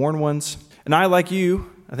from your worn ones. And I, like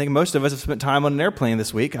you, I think most of us have spent time on an airplane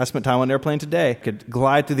this week. I spent time on an airplane today. Could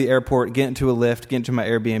glide through the airport, get into a lift, get into my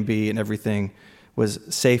Airbnb, and everything was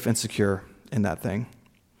safe and secure in that thing.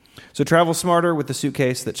 So travel smarter with the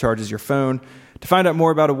suitcase that charges your phone. To find out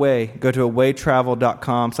more about Away, go to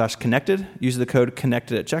awaytravel.com/connected. Use the code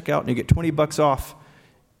CONNECTED at checkout, and you get $20 off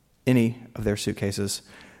any of their suitcases.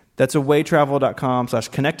 That's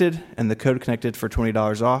awaytravel.com/connected, and the code CONNECTED for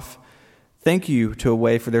 $20 off. Thank you to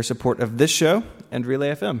Away for their support of this show and Relay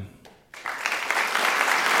FM.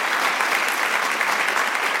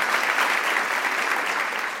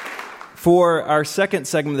 For our second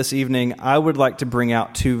segment this evening, I would like to bring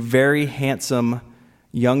out 2 very handsome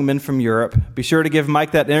young men from Europe. Be sure to give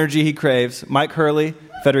Mike that energy he craves. Mike Hurley,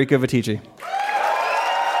 Federico Vittici.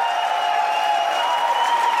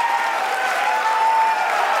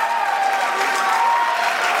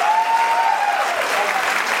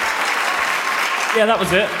 Yeah, that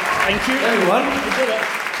was it. Thank you. Everyone.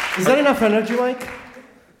 Is that enough energy, Mike?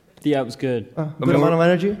 Yeah, it was good. Good amount of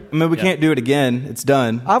energy? I mean, we can't do it again. It's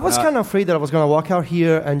done. I was kind of afraid that I was going to walk out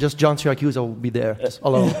here and just John Syracuse would be there, just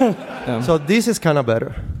alone. So this is kind of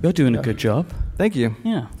better. You're doing a good job. Thank you.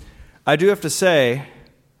 Yeah. I do have to say,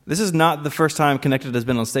 this is not the first time Connected has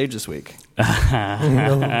been on stage this week. We've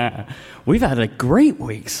had a great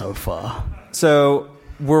week so far. So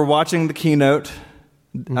we're watching the keynote.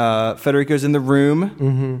 Federico's in the room.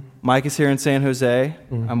 Mm-hmm. Mike is here in San Jose.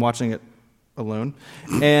 Mm-hmm. I'm watching it alone.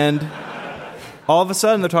 And all of a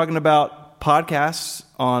sudden, they're talking about podcasts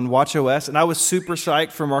on WatchOS. And I was super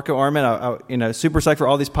psyched for Marco Arment. I super psyched for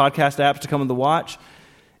all these podcast apps to come on the Watch.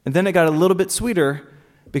 And then it got a little bit sweeter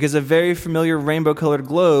because a very familiar rainbow-colored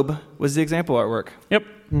globe was the example artwork. Yep.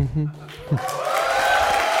 Mm-hmm.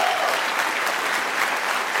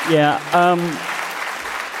 Yeah.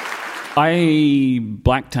 I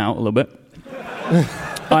blacked out a little bit.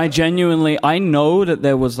 I know that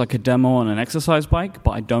there was like a demo on an exercise bike,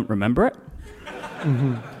 but I don't remember it.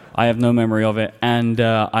 Mm-hmm. I have no memory of it. And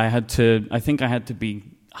I think I had to be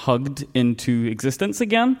hugged into existence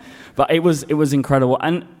again. But it was incredible.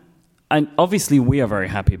 And and obviously we are very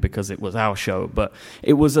happy because it was our show, but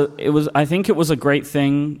I think it was a great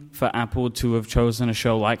thing for Apple to have chosen a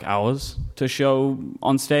show like ours to show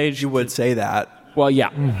on stage. You would say that. Well, yeah.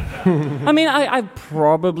 I mean, I'd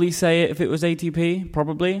probably say it if it was ATP,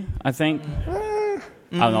 probably, I think.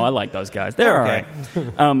 I don't know, I like those guys. They're okay.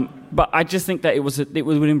 All right. But I just think that it would have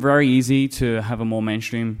been very easy to have a more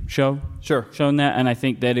mainstream show shown there. And I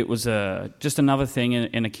think that it was just another thing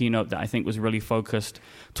in a keynote that I think was really focused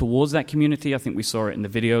towards that community. I think we saw it in the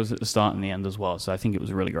videos at the start and the end as well. So I think it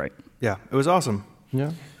was really great. Yeah, it was awesome.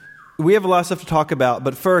 Yeah. We have a lot of stuff to talk about,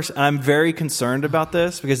 but first, I'm very concerned about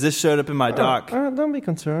this because this showed up in my doc Don't be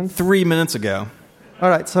concerned. 3 minutes ago. All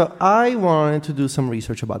right, so I wanted to do some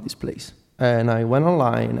research about this place. And I went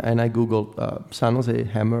online and I Googled San Jose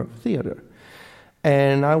Hammer Theater.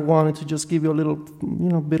 And I wanted to just give you a little,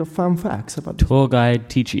 bit of fun facts about this. Tour guide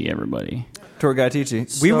Tichy, everybody. Tour guide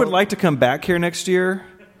Tichy. We would like to come back here next year.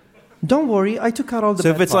 Don't worry, I took out all the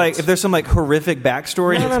So bad parts. if there's some horrific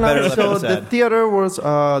backstory, it's better left So unsaid. the theater was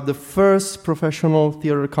the first professional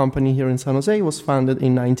theater company here in San Jose. It was founded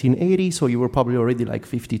in 1980, so you were probably already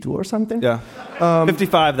 52 or something. Yeah.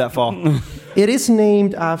 55 that fall. It is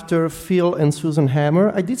named after Phil and Susan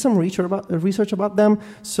Hammer. I did some research about them.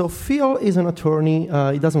 So Phil is an attorney.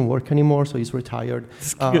 He doesn't work anymore, so he's retired.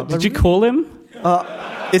 Did you call him?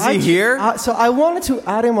 Is he here? So I wanted to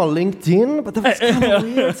add him on LinkedIn, but that was kind of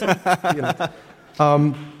weird. So,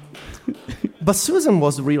 but Susan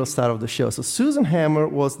was the real star of the show. So Susan Hammer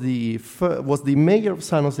was the mayor of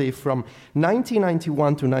San Jose from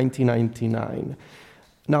 1991 to 1999.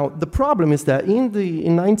 Now, the problem is that in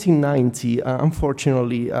 1990,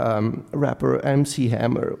 unfortunately, rapper MC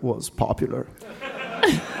Hammer was popular.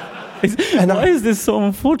 Why is this so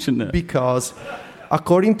unfortunate? Because,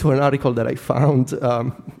 according to an article that I found,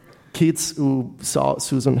 kids who saw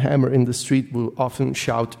Susan Hammer in the street will often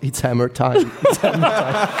shout, "It's hammer time, it's hammer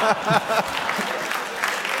time."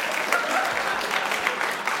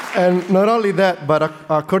 And not only that, but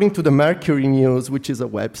according to the Mercury News, which is a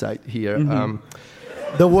website here,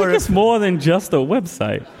 there were... It's more than just a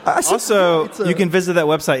website. Also, you can visit that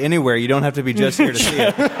website anywhere. You don't have to be just here to see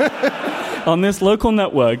it. On this local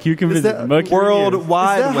network, you can visit Mercury World News.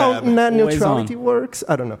 Wide Is that how Web. net Always neutrality on. works?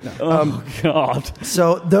 I don't know. Oh, God.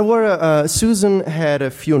 So there were Susan had a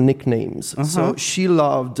few nicknames. So she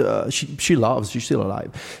loved she's still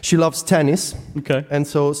alive. She loves tennis. Okay. And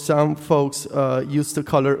so some folks used to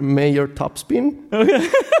call her Mayor Topspin. Okay.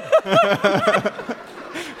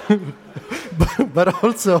 but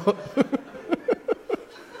also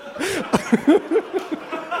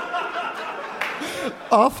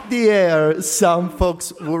off the air, some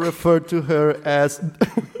folks will refer to her as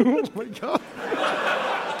oh my God.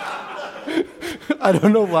 I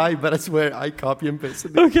don't know why, but I swear I copy and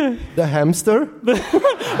pasted it. Okay. The hamster.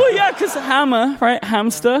 Well, yeah, because hammer, right?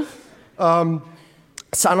 Hamster.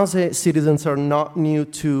 San Jose citizens are not new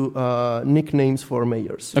to nicknames for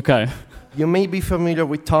mayors. Okay. You may be familiar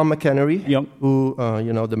with Tom McHenry, Yep. who,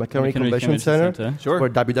 the McHenry Convention Center, Sure. where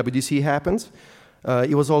WWDC happens.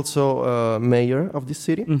 He was also mayor of this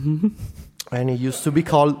city. Mm-hmm. And he used to be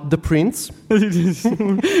called the Prince. Do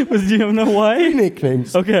you know why?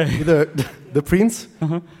 Nicknames. Okay. Either the Prince,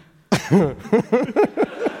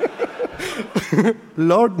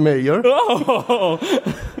 Lord Mayor, Oh.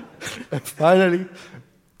 and finally,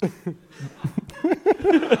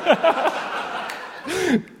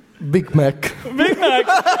 Big Mac. Big Mac.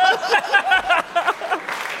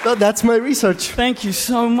 So that's my research. Thank you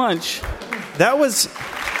so much. That was...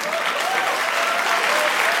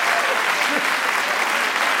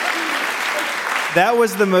 That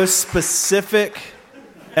was the most specific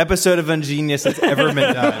episode of Ungenius that's ever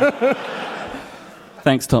been done.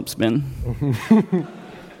 Thanks, Topspin.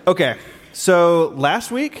 Okay, so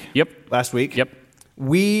last week, Yep.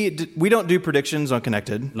 we don't do predictions on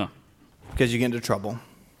Connected No. because you get into trouble.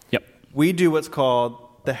 Yep. We do what's called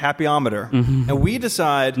the happyometer, and we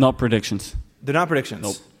decide Not predictions. they're not predictions.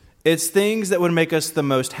 Nope. It's things that would make us the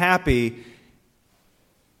most happy,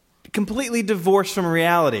 completely divorced from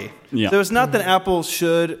reality. Yeah. So it's not that Apple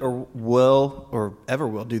should or will or ever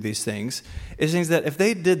will do these things. It's things that if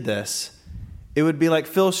they did this, it would be like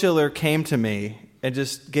Phil Schiller came to me and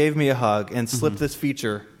just gave me a hug and slipped this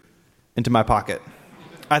feature into my pocket.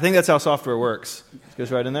 I think that's how software works. It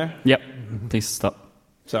goes right in there. Yep. Please stop.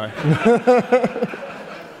 Sorry.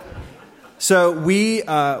 So we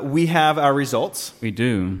have our results, We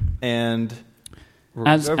do. and we're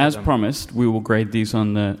gonna As go over as them. promised, we will grade these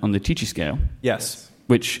on the Tichy scale. Yes.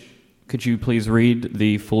 Which, could you please read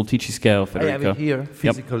the full Tichy scale, I Federico? have it here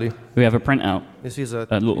physically. We have a printout. This is a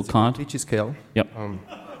little physical card. Tichy scale. Yep.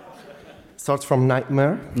 Starts from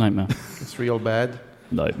nightmare. Nightmare. It's real bad.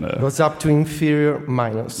 Nightmare. Goes up to inferior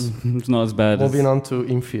minus. It's not as bad Moving as on to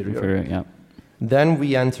inferior. inferior, yeah. Then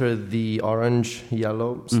we enter the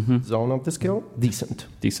orange-yellow zone of the scale. Decent.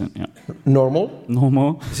 Decent, yeah. Normal.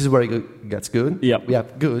 Normal. This is where it gets good. Yep. We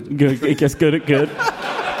have good. Good. It gets good at good.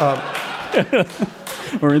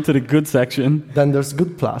 We're into the good section. Then there's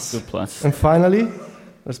good plus. Good plus. And finally,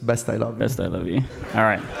 there's best I love you. Best I love you. All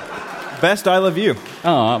right. Best I love you.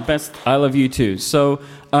 Oh, best I love you too. So,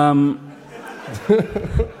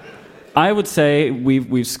 I would say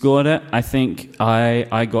we've scored it. I think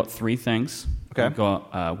I got 3 things. Okay. I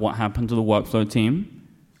got what happened to the workflow team.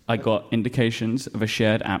 I got indications of a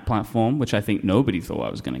shared app platform, which I think nobody thought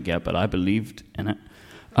I was going to get, but I believed in it.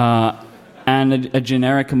 And a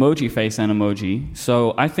generic emoji face and emoji.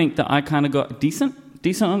 So I think that I kind of got decent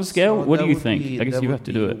on the scale. So what do you would think? be- I guess that you would have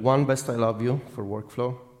to do be it. One best I love you for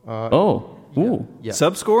workflow. Ooh. Yeah.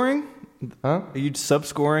 Subscoring? Huh? Are you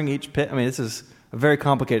subscoring each pit? I mean, this is a very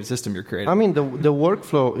complicated system you're creating. I mean, the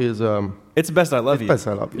workflow is It's best I love you. best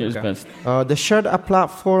I love you. It's Okay. best. The shared app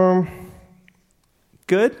platform,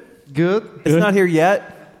 Good. good. It's not here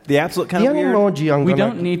yet. The apps look kind The of weird. emoji, I'm We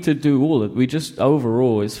gonna... don't need to do all of it. We just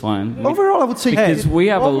overall is fine. Overall, I would say... Because we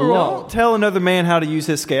have a Overall, lot. tell another man how to use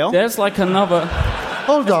his scale. There's like another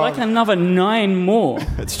Hold on. like another 9 more.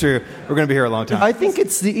 It's true. We're going to be here a long time. I think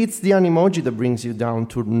it's the emoji that brings you down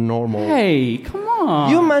to normal. Hey, come on.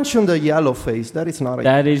 You mentioned the yellow face. That is not a...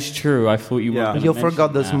 That is true. I thought you were Yeah. going to You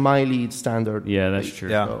forgot the that. smiley standard. Yeah, that's true.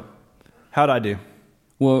 Yeah. So- How'd I do?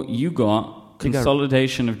 Well, you got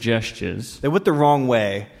consolidation of gestures. They went the wrong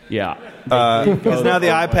way. Yeah. Because now the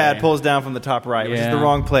iPad pulls down from the top right, which is the Yeah.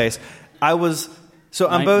 wrong place. I was... So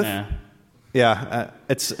I'm both... Nightmare. Yeah,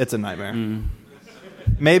 it's a nightmare.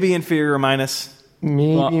 Maybe inferior or minus.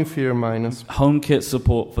 Maybe Well- inferior minus. HomeKit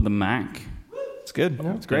support for the Mac. It's good.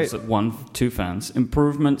 It's great. There's 2 fans.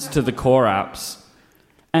 Improvements to the core apps.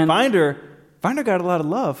 And Finder got a lot of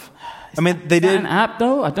love. I mean, they is that did... an app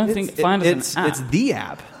though? I don't think Finder's it's an app. It's the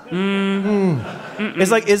app.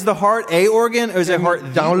 It's like, is the heart a organ or is it heart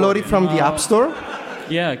the Download it organ? from the App Store.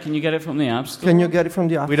 Yeah, can you get it from the App Store? Can you get it from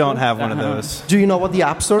the App We Store? don't have one of those. Do you know what the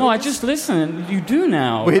App Store No, is? I just listen. You do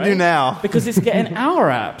now. We right? do now. Because it's getting our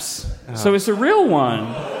apps. So it's a real one.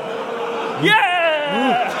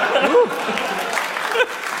 Yeah!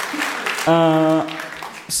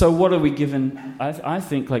 So what are we given? I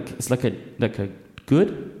think like it's like a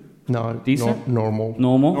good, No, Decent? normal.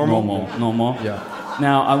 normal. Yeah.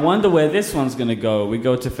 Now I wonder where this one's going to go. We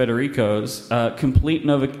go to Federico's complete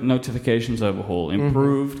notifications overhaul,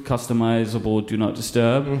 improved, customizable, do not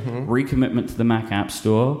disturb, recommitment to the Mac App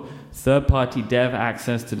Store, third-party dev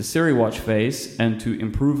access to the Siri Watch face, and to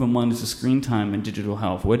improve and monitor screen time and digital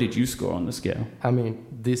health. Where did you score on the scale? I mean,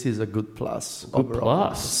 this is a good plus. Good overall.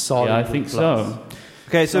 plus. Solid Yeah, I good think plus. so.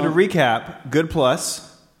 Okay, so to recap, good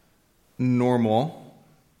plus, normal,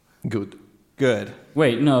 Good. good.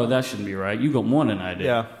 Wait, no, that shouldn't be right. You got more than I did.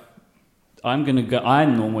 Yeah, I'm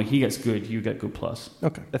normal. He gets good. You get good plus.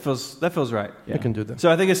 Okay. that feels right. Yeah. I can do that. So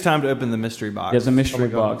I think it's time to open the mystery box. There's a mystery Oh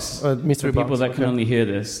my God. box. Mystery For people box, that can okay. only hear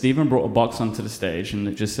this, Stephen brought a box onto the stage and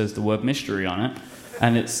it just says the word mystery on it.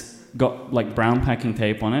 And it's got like brown packing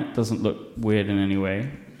tape on it. Doesn't look weird in any way.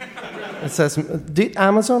 It says, did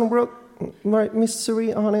Amazon write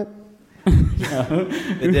mystery on it?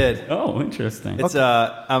 It did. Oh, interesting. It's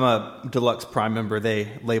I'm a deluxe Prime member. They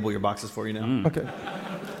label your boxes for you now. Okay.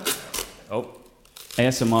 Oh,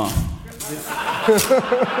 ASMR.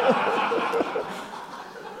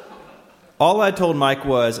 All I told Mike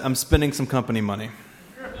was I'm spending some company money.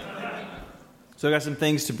 So I got some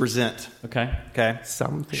things to present. Okay. Okay.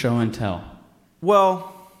 Something. Show and tell.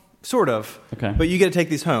 Well, sort of. Okay. But you get to take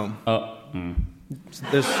these home.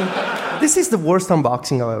 There's This is the worst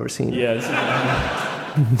unboxing I've ever seen. Yeah.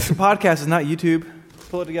 the podcast is not YouTube.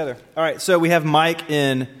 Pull it together. All right. So we have Mike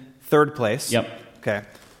in third place. Yep. Okay.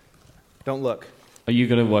 Don't look. Are you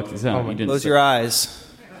going to work this out? You didn't Close say- your eyes.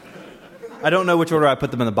 I don't know which order I put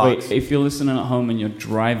them in the box. Wait, if you're listening at home and you're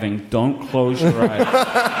driving, don't close your eyes.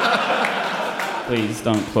 Please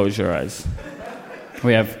don't close your eyes.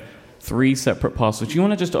 We have 3 separate parcels. Do you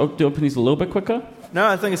want to just open these a little bit quicker? No,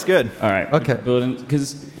 I think it's good. All right. Okay.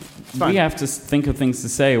 Because fine. we have to think of things to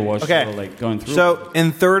say while Okay. we're like going through. So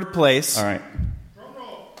in third place, All right.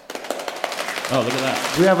 Oh, look at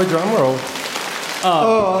that. We have a drum roll.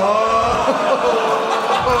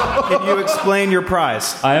 can you explain your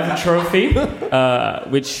prize? I have a trophy,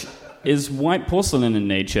 which is white porcelain in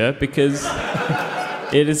nature because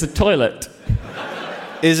it is a toilet.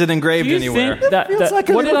 Is it engraved Do you anywhere? think that, feels like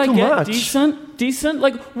a what did little I too get? much. Decent?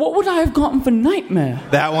 Like, what would I have gotten for Nightmare?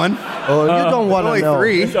 That one? Oh, you don't want to only know.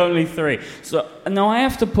 3. It's only 3. So now I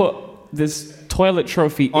have to put this toilet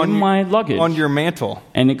trophy in my luggage. On your mantle.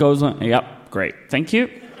 And it goes on. Yep, great. Thank you.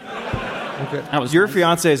 Okay. That was Your nice.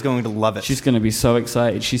 fiance is going to love it. She's going to be so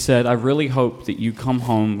excited. She said, I really hope that you come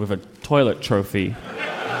home with a toilet trophy.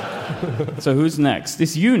 So who's next?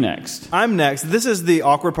 It's you next. I'm next. This is the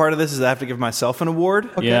awkward part of this, is I have to give myself an award.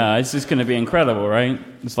 Yeah, it's just going to be incredible, right?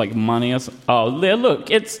 It's like money or oh, look,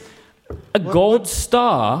 it's a gold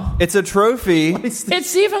star. It's a trophy.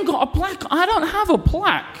 It's even got a plaque. I don't have a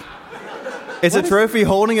plaque. It's a trophy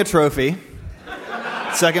holding a trophy.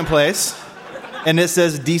 Second place. And it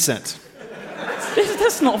says decent.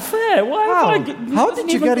 That's not fair. Why? How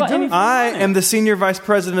did you get it done? I am the senior vice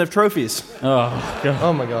president of trophies. Oh, God.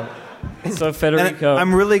 Oh my God. So And Federico.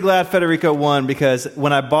 I'm really glad Federico won, because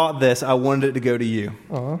when I bought this, I wanted it to go to you.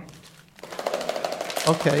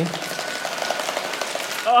 Okay.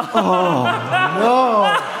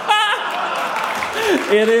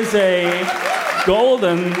 It is a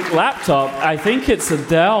golden laptop. I think it's a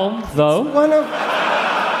Dell, though,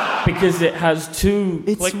 because it has 2.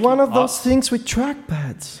 It's clicky one of those parts. things with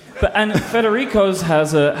trackpads. And Federico's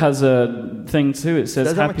has a thing too. It says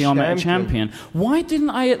Says I'm a "Happy I'm a champion." Why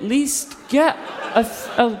didn't I at least get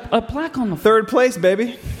a plaque on the Third place,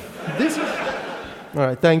 baby. This is. All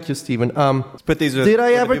right, thank you, Stephen. Let's put these. Did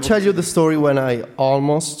I ever tell you the story when I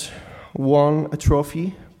almost won a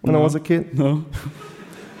trophy when I was a kid? No.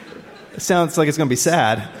 It sounds like it's going to be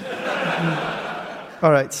sad.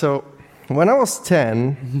 All right, so when I was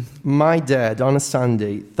 10, my dad on a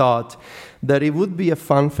Sunday thought that it would be a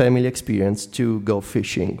fun family experience to go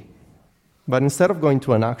fishing. But instead of going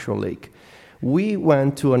to an actual lake, we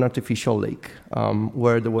went to an artificial lake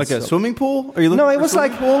where there was Like a swimming pool? Are you looking No, for it a was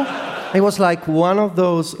swimming like pool? it was like one of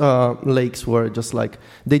those lakes where just like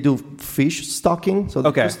they do fish stocking, so they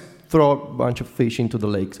Okay. just throw a bunch of fish into the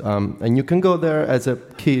lakes, and you can go there as a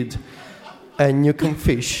kid, and you can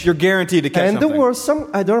fish. You're guaranteed to catch And something. there was some,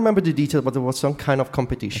 I don't remember the details, but there was some kind of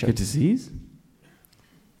competition. A disease?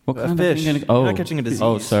 What A kind fish. of thing? You're not catching a disease.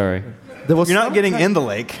 Oh, sorry. There was You're not some getting kind- in the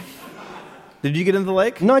lake. Did you get into the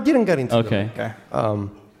lake? No, I didn't get into Okay. Okay.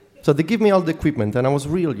 So they give me all the equipment, and I was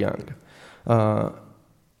real young.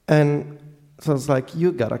 And so I was like,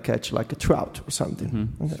 you gotta catch like a trout or something.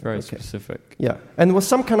 It's very Okay. specific. Yeah, and it was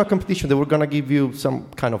some kind of competition. They were gonna give you some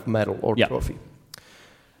kind of medal or Yeah. trophy.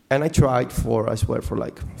 And I tried for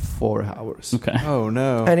like 4 hours. Okay. Oh,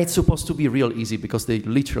 no. And it's supposed to be real easy because they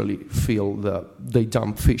literally they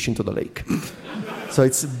dump fish into the lake. So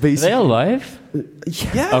it's Are they basically alive?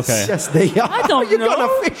 yes, Okay. yes, they are. I don't You're know. gonna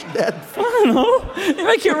fish that. I don't know. They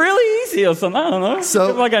make it really easy or something. I don't know. So-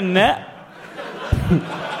 Give like a net.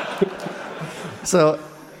 So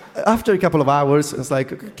after a couple of hours, it's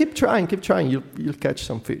like, keep trying, you'll catch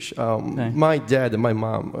some fish. My dad and my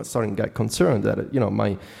mom were starting to get concerned that,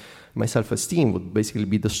 my self-esteem would basically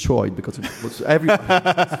be destroyed because it was everybody.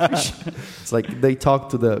 It's like they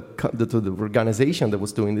talked to the organization that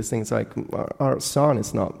was doing these things, like, our son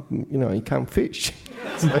is not, he can't fish.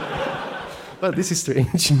 It's like, well, this is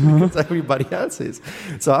strange because everybody else is.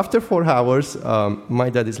 So after 4 hours, my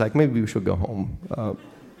dad is like, maybe we should go home.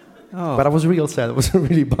 But I was real sad. I was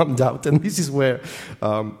really bummed out. And this is where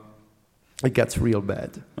it gets real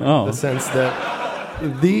bad. Oh. In the sense that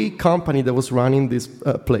the company that was running this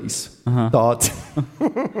place thought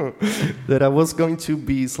that I was going to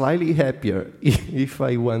be slightly happier if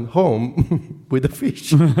I went home with the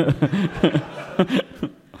fish.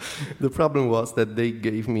 The problem was that they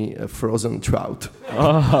gave me a frozen trout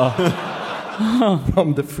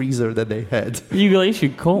from the freezer that they had. You at least you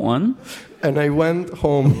caught one. And I went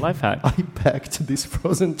home. Life hack. I packed this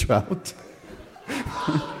frozen trout.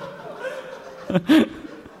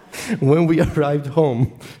 When we arrived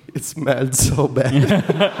home, it smelled so bad.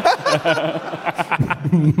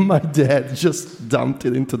 My dad just dumped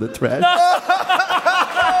it into the trash.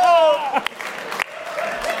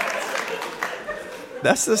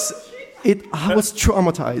 That's this. I was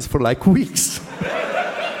traumatized for like weeks.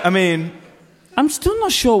 I mean, I'm still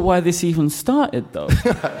not sure why this even started, though.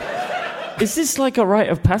 Is this like a rite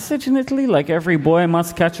of passage in Italy? Like every boy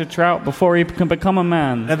must catch a trout before he can become a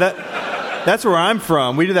man? now that's where I'm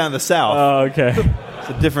from. We do that in the South. Oh, okay. It's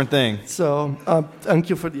a different thing. So, thank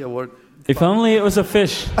you for the award. If only it was a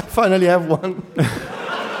fish. I finally have one.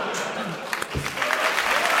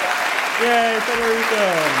 Yay, Federico!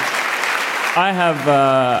 I have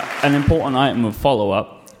an important item of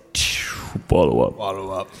follow-up. Follow-up. Follow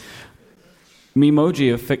up. Memoji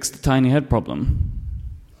have fixed the tiny head problem.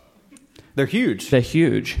 They're huge. They're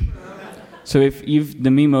huge. So if the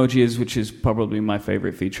Memojis, which is probably my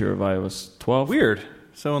favorite feature of iOS 12. Weird.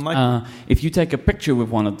 So unlikely. If you take a picture with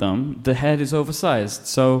one of them, the head is oversized.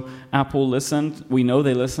 So Apple listened. We know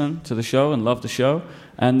they listen to the show and love the show,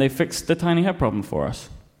 and they fixed the tiny head problem for us.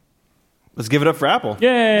 Let's give it up for Apple.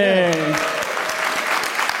 Yay!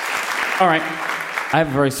 All right. I have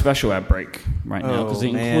a very special ad break right now because it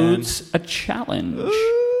includes a challenge.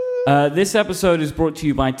 This episode is brought to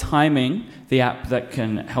you by Timing, the app that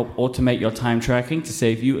can help automate your time tracking to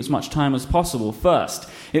save you as much time as possible. First,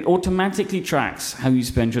 it automatically tracks how you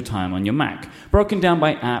spend your time on your Mac, broken down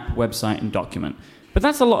by app, website, and document. But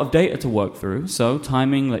that's a lot of data to work through, so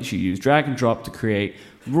Timing lets you use drag and drop to create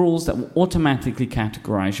rules that will automatically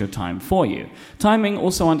categorize your time for you. Timing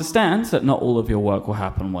also understands that not all of your work will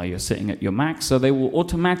happen while you're sitting at your Mac, so they will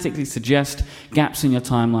automatically suggest gaps in your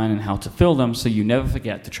timeline and how to fill them so you never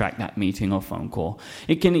forget to track that meeting or phone call.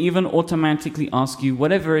 It can even automatically ask you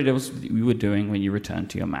whatever it is you were doing when you return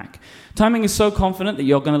to your Mac. Timing is so confident that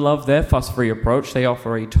you're going to love their fuss-free approach. They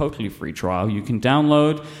offer a totally free trial. You can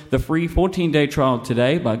download the free 14-day trial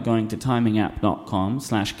today by going to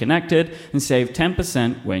timingapp.com/connected and save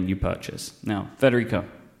 10% when you purchase. Now, Federico,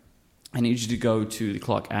 I need you to go to the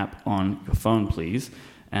clock app on your phone, please,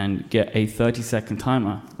 and get a 30-second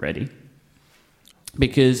timer ready.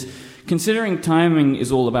 Because considering timing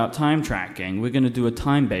is all about time tracking, we're going to do a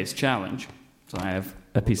time-based challenge. So I have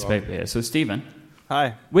a piece of paper here. So, Stephen.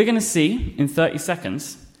 Hi. We're going to see, in 30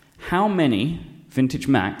 seconds, how many vintage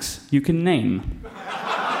Macs you can name.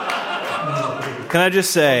 Can I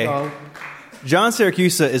just say, John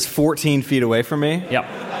Siracusa is 14 feet away from me. Yep.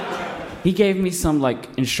 He gave me some,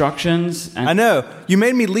 instructions. And I know. You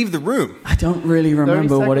made me leave the room. I don't really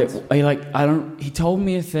remember what it... He told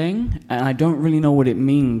me a thing, and I don't really know what it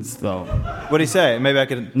means, though. What did he say? Maybe I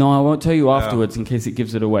could... No, I won't tell you afterwards in case it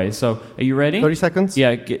gives it away. So, are you ready? 30 seconds?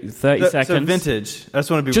 Yeah, 30 seconds. So vintage. I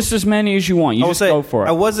just want to be... Just as many as you want. You just go for it.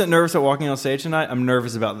 I wasn't nervous at walking on stage tonight. I'm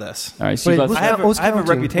nervous about this. All right, so Wait, I have a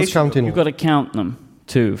reputation. You've got to count them.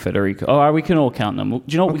 Too, Federico. Oh, we can all count them. Do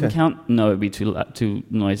you know what we can count? No, it'd be too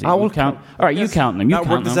noisy. I will count. All right, you count them. You Not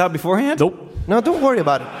count work this them. out beforehand? Nope. No, don't worry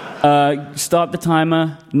about it. Start the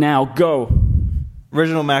timer now. Go.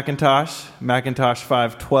 Original Macintosh, Macintosh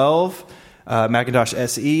 512, Macintosh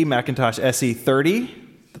SE, Macintosh SE 30,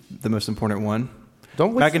 the most important one.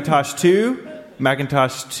 Don't waste Macintosh 2,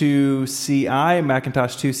 Macintosh 2 CI,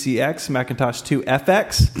 Macintosh 2 CX, Macintosh 2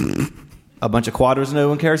 FX. A bunch of quadros no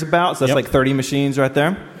one cares about, so that's like 30 machines right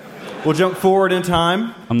there. We'll jump forward in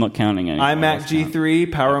time. I'm not counting any. iMac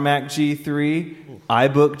G3, PowerMac G3,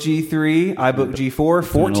 iBook G3, iBook G4,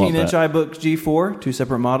 14-inch iBook G4, two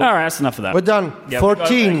separate models. All right, that's enough of that. We're done. Yeah,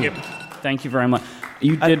 14. Thank you very much.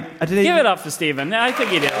 You did. I did give it up for Stephen. I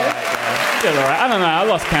think you did all right. You did all right. I don't know. I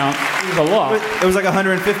lost count. It was a lot. It was like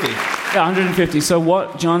 150. Yeah, 150. So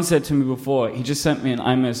what John said to me before, he just sent me an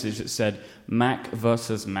iMessage that said Mac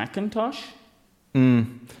versus Macintosh.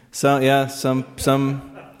 So yeah, some.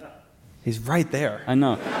 He's right there. I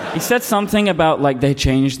know. He said something about they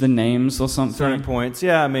changed the names or something. Certain points.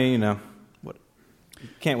 Yeah, I mean, what? You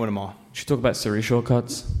can't win them all. Should we talk about Siri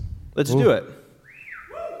shortcuts? Let's do it.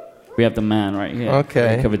 We have the man right here.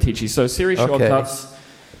 Okay. Cavatici. So Siri shortcuts.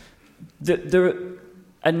 The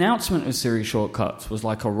announcement of Siri shortcuts was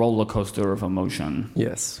like a roller coaster of emotion.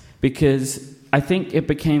 Yes. Because I think it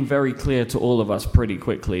became very clear to all of us pretty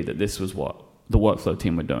quickly that this was what the workflow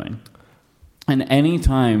team were doing. And any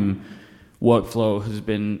time workflow has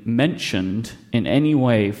been mentioned in any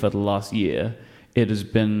way for the last year, it has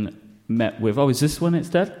been met with, is this when it's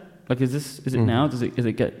dead? Is it now? Is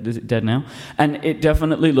it dead now? And it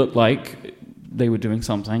definitely looked like they were doing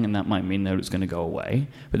something, and that might mean that it was going to go away.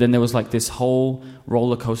 But then there was this whole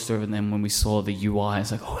roller coaster, and then when we saw the UI,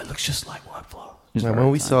 it's it looks just like workflow.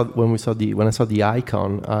 When I saw the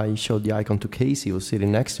icon, I showed the icon to Casey, who was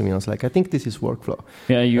sitting next to me. I was like, I think this is workflow.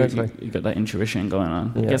 Yeah, you got that intuition going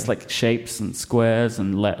on. Yeah. I guess shapes and squares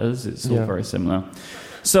and letters, it's all very similar.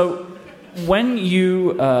 So when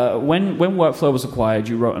you when workflow was acquired,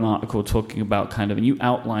 you wrote an article talking about and you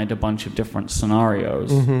outlined a bunch of different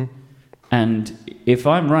scenarios. Mm-hmm. And if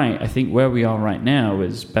I'm right, I think where we are right now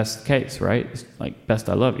is best case, right? It's best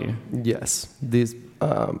I love you. Yes. This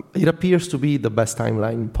it appears to be the best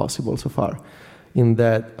timeline possible so far, in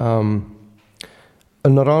that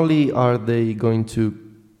not only are they going to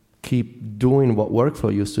keep doing what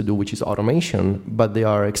workflow used to do, which is automation, but they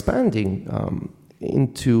are expanding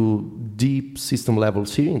into deep system-level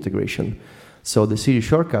Siri integration. So the Siri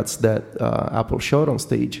shortcuts that Apple showed on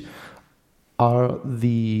stage are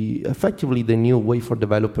effectively the new way for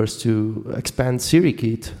developers to expand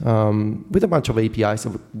SiriKit with a bunch of APIs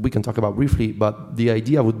that we can talk about briefly, but the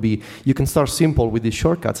idea would be you can start simple with these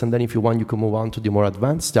shortcuts, and then if you want, you can move on to the more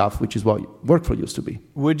advanced stuff, which is what Workflow used to be.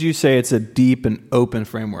 Would you say it's a deep and open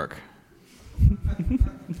framework?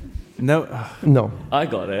 No. No. I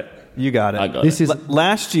got it. You got it. I got it.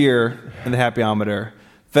 Last year in the Happyometer,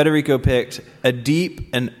 Federico picked a deep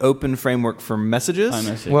and open framework for messages.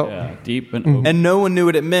 Deep and open. And no one knew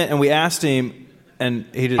what it meant, and we asked him, and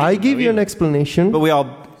he didn't. I give you an explanation. But we all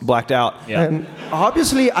blacked out. Yeah. And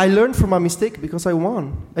obviously, I learned from my mistake because I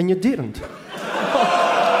won, and you didn't.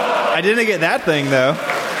 I didn't get that thing, though.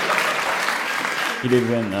 You did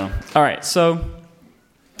win, though. All right, so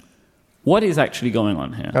what is actually going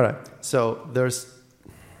on here? All right. So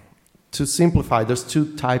to simplify, there's two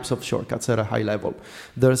types of shortcuts at a high level.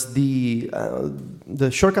 There's the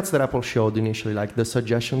shortcuts that Apple showed initially, like the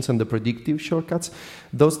suggestions and the predictive shortcuts.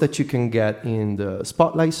 Those that you can get in the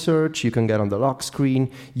Spotlight search, you can get on the lock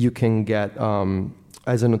screen, you can get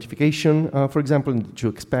as a notification, for example, to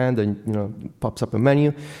expand, and pops up a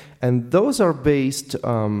menu. And those are based,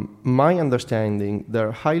 my understanding,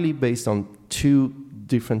 they're highly based on two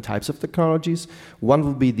different types of technologies. One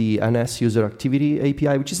would be the NS User Activity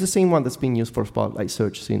API, which is the same one that's been used for Spotlight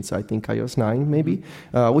Search since, I think, iOS 9, maybe,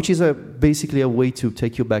 which is basically a way to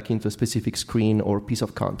take you back into a specific screen or piece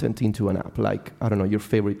of content into an app, like, I don't know, your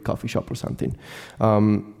favorite coffee shop or something.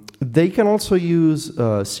 They can also use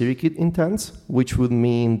SiriKit intents, which would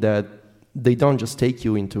mean that they don't just take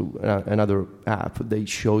you into another app. They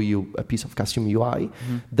show you a piece of custom UI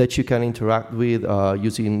that you can interact with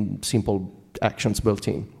using simple actions built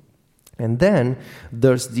in. And then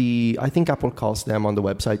there's I think Apple calls them on the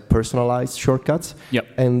website personalized shortcuts. Yep.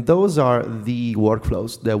 And those are the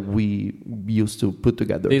workflows that we used to put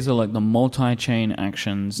together. These are like the multi-chain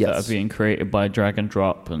actions that are being created by drag and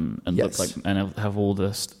drop and look like and have all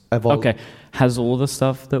this. Okay. Has all the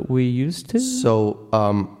stuff that we used to? So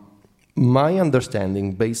my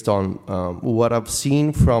understanding, based on what I've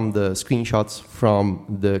seen from the screenshots from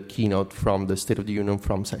the keynote, from the State of the Union,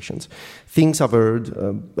 from sessions, things I've heard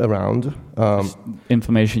around.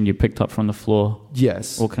 Information you picked up from the floor.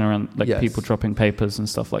 Yes. Walking around, like people dropping papers and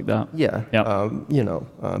stuff like that. Yeah.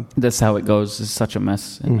 Yep. That's how it goes. It's such a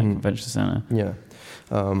mess in the convention center. Yeah.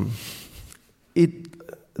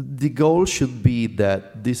 The goal should be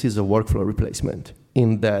that this is a workflow replacement,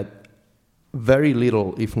 in that very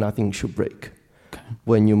little, if nothing, should break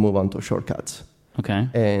when you move on to shortcuts. Okay.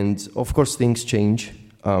 And of course, things change.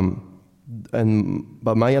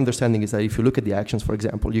 But my understanding is that if you look at the actions, for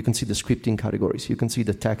example, you can see the scripting categories, you can see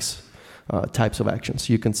the text types of actions,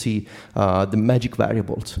 you can see the magic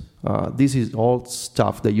variables. This is all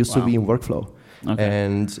stuff that used to be in workflow. Okay.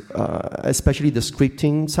 And especially the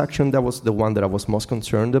scripting section, that was the one that I was most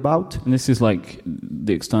concerned about. And this is like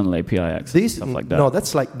the external API access, stuff like that? No,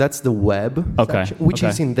 that's the web section, which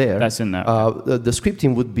is in there. That's in there. The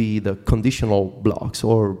scripting would be the conditional blocks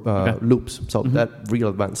or loops, so that real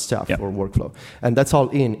advanced stuff for workflow. And that's all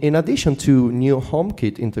in addition to new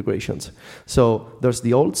HomeKit integrations. So there's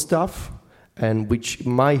the old stuff, and which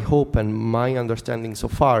my hope and my understanding so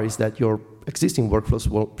far is that your existing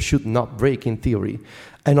workflows should not break in theory.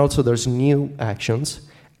 And also there's new actions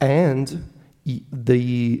and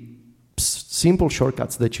the simple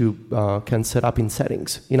shortcuts that you can set up in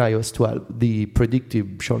settings in iOS 12, the predictive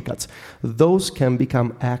shortcuts. Those can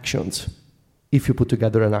become actions if you put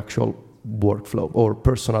together an actual workflow or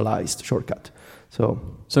personalized shortcut. So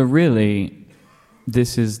really,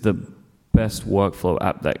 this is the best workflow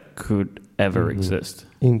app that could ever exist.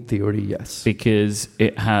 In theory, yes. Because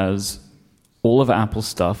it has all of Apple's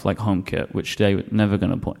stuff, like HomeKit, which they were never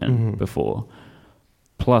going to put in before.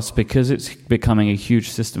 Plus, because it's becoming a huge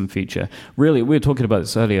system feature. Really, we were talking about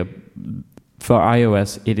this earlier. For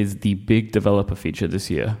iOS, it is the big developer feature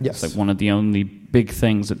this year. Yes. It's like one of the only big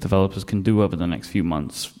things that developers can do over the next few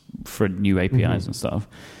months for new APIs and stuff.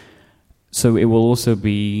 So it will also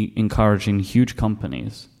be encouraging huge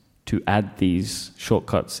companies to add these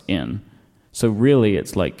shortcuts in. So really,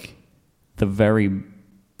 it's like the very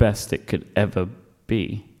best it could ever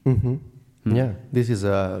be. Yeah, this is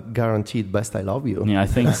a guaranteed best I love you. Yeah, I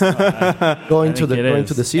think so. going to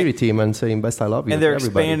the Siri team and saying best I love you. And they're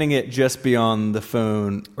expanding it just beyond the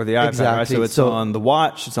phone or the iPad, exactly. Right? So it's on the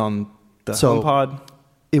watch, it's on the HomePod.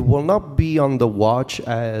 It will not be on the watch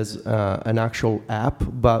as an actual app,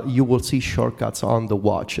 but you will see shortcuts on the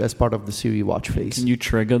watch as part of the Siri watch face. Can you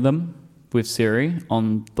trigger them with Siri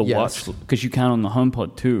on the watch? Because you can on the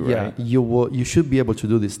HomePod too, right? Yeah, you should be able to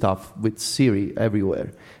do this stuff with Siri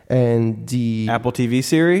everywhere. And the Apple TV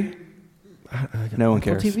Siri? No one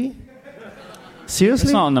cares. Apple TV? Seriously?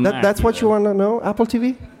 It's not on the Mac That's what either. you want to know, Apple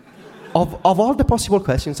TV? Of all the possible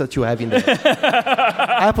questions that you have in there,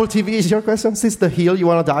 Apple TV is your question? Is this the hill you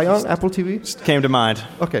want to die on, Apple TV? Just came to mind.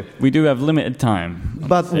 Okay. We do have limited time.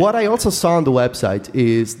 But what I also saw on the website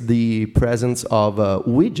is the presence of a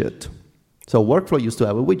widget. So Workflow used to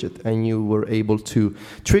have a widget, and you were able to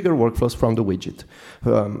trigger workflows from the widget.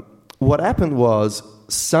 What happened was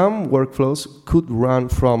some workflows could run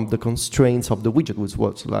from the constraints of the widget, which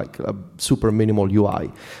was like a super minimal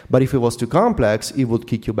UI. But if it was too complex, it would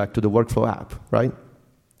kick you back to the workflow app, right?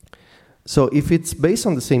 So if it's based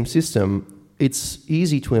on the same system, it's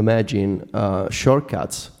easy to imagine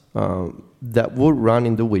shortcuts that would run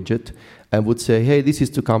in the widget and would say, hey, this is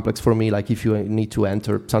too complex for me. Like if you need to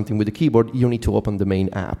enter something with the keyboard, you need to open the main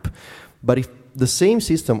app. But if the same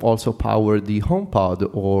system also powered the HomePod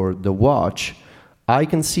or the watch, I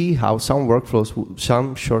can see how some workflows,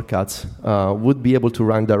 some shortcuts would be able to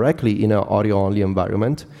run directly in an audio-only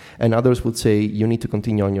environment, and others would say you need to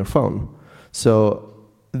continue on your phone. So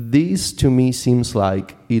this, to me, seems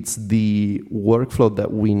like it's the workflow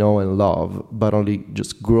that we know and love, but only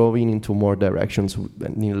just growing into more directions,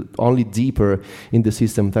 and only deeper in the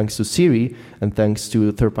system thanks to Siri and thanks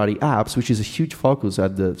to third-party apps, which is a huge focus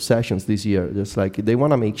at the sessions this year. Just like they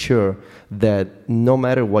want to make sure that no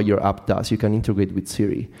matter what your app does, you can integrate with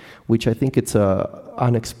Siri, which I think it's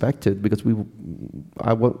unexpected because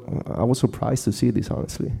I was surprised to see this,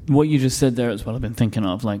 honestly. What you just said there is what I've been thinking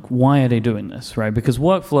of. Like, why are they doing this, right? Because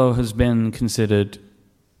Workflow has been considered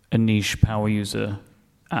a niche power user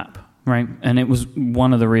app, right? And it was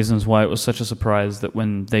one of the reasons why it was such a surprise that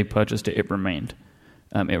when they purchased it, it remained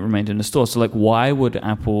in the store. So, like, why would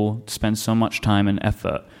Apple spend so much time and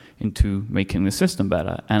effort into making the system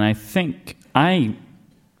better? And I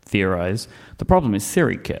theorize the problem is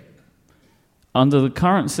SiriKit. Under the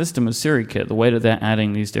current system of SiriKit, the way that they're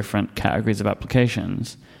adding these different categories of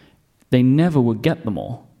applications, they never would get them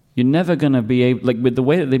all. You're never going to be able, like with the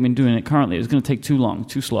way that they've been doing it currently, it's going to take too long,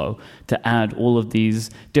 too slow to add all of these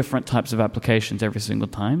different types of applications every single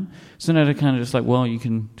time. So now they're kind of just like, well, you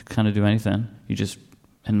can kind of do anything.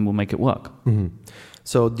 And we'll make it work. Mm-hmm.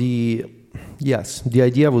 So the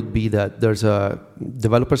idea would be that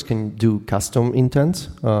developers can do custom intents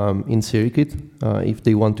in SiriKit if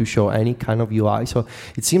they want to show any kind of UI. So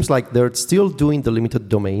it seems like they're still doing the limited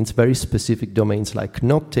domains, very specific domains like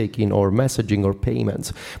note-taking or messaging or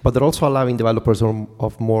payments, but they're also allowing developers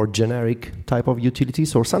of more generic type of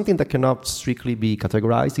utilities or something that cannot strictly be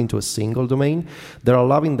categorized into a single domain. They're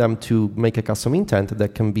allowing them to make a custom intent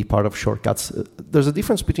that can be part of shortcuts. There's a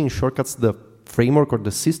difference between shortcuts, the framework or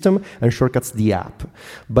the system, and shortcuts, the app.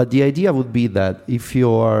 But the idea would be that if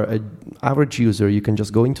you're an average user, you can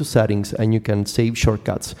just go into settings and you can save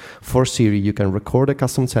shortcuts. For Siri, you can record a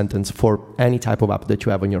custom sentence for any type of app that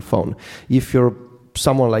you have on your phone. If you're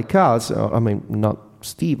someone like us, not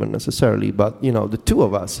Steven necessarily, but the two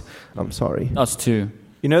of us, I'm sorry. Us two.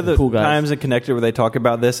 You know the cool guys. times in Connected where they talk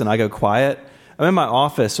about this and I go quiet? I'm in my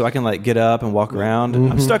office so I can get up and walk around.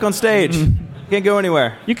 Mm-hmm. I'm stuck on stage. Can't go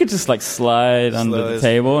anywhere. You could just slide under the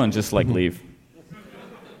table and just leave.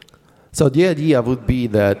 So the idea would be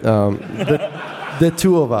that the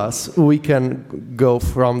two of us, we can go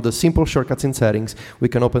from the simple shortcuts in settings, we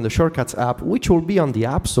can open the Shortcuts app, which will be on the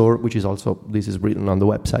App Store, which is also, this is written on the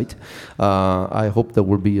website. I hope there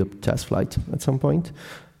will be a test flight at some point.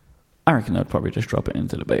 I reckon I'd probably just drop it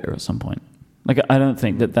into the beta at some point. I don't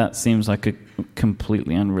think that seems like a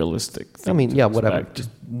completely unrealistic thing. Whatever.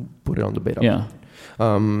 Just put it on the beta. Yeah.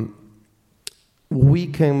 We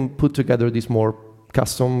can put together these more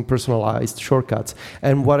custom, personalized shortcuts.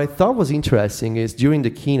 And what I thought was interesting is during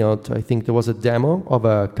the keynote, I think there was a demo of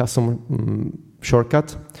a custom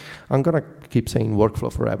shortcut. I'm going to keep saying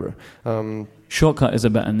workflow forever. Shortcut is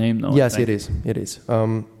a better name, though. Yes, it is. It is.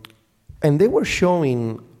 And they were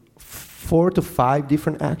showing 4 to 5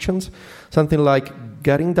 different actions. Something like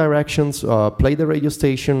getting directions, play the radio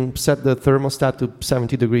station, set the thermostat to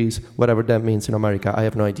 70 degrees, whatever that means in America. I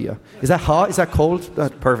have no idea. Is that hot? Is that cold?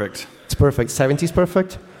 Perfect. It's perfect. 70 is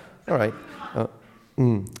perfect? All right.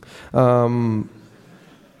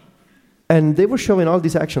 And they were showing all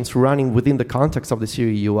these actions running within the context of the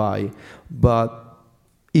Siri UI. But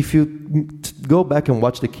if you go back and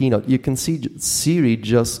watch the keynote, you can see Siri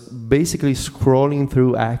just basically scrolling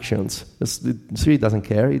through actions. Siri doesn't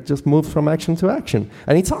care. It just moves from action to action.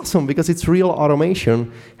 And it's awesome because it's real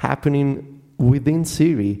automation happening within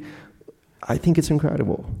Siri. I think it's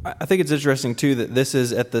incredible. I think it's interesting, too, that this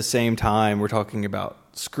is at the same time we're talking about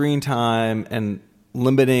screen time and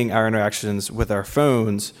limiting our interactions with our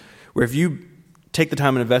phones, where if you take the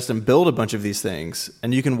time and invest and build a bunch of these things,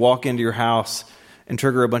 and you can walk into your house and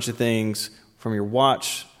trigger a bunch of things from your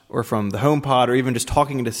watch or from the HomePod or even just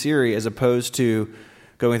talking to Siri as opposed to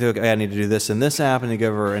going through, okay, I need to do this in this app, and to go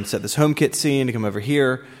over and set this HomeKit scene to come over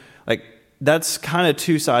here. Like, that's kind of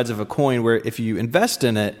two sides of a coin where if you invest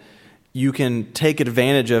in it, you can take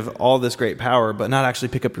advantage of all this great power but not actually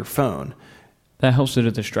pick up your phone. That helps with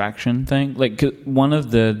the distraction thing. Like, one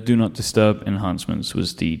of the Do Not Disturb enhancements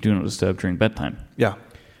was the Do Not Disturb during bedtime. Yeah.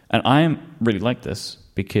 And I really like this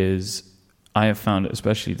because I have found,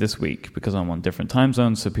 especially this week, because I'm on different time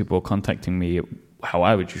zones, so people are contacting me how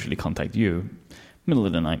I would usually contact you, middle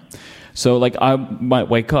of the night. So, like, I might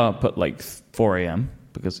wake up at, like, 4 a.m.,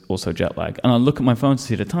 because also jet lag, and I'll look at my phone to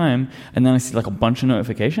see the time, and then I see, like, a bunch of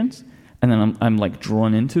notifications, and then I'm like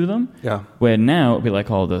drawn into them. Yeah. Where now it'd be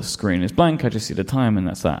like, oh, the screen is blank, I just see the time, and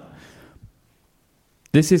that's that.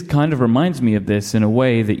 This is kind of reminds me of this in a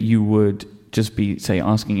way that you would just be, say,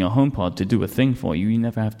 asking your HomePod to do a thing for you. You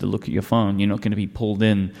never have to look at your phone. You're not going to be pulled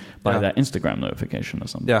in by that Instagram notification or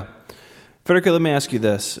something. Yeah. Federico, let me ask you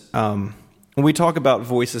this. When we talk about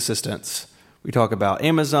voice assistants, we talk about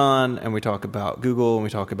Amazon, and we talk about Google, and we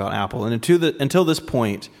talk about Apple. And until this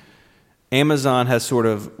point, Amazon has sort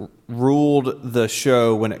of ruled the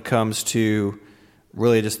show when it comes to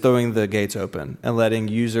really just throwing the gates open and letting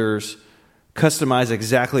users customize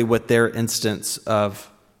exactly what their instance of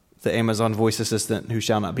the Amazon voice assistant, who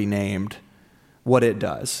shall not be named, what it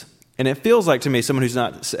does. And it feels like to me, someone who's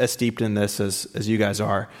not as steeped in this as you guys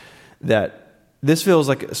are, that this feels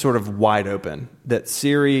like sort of wide open, that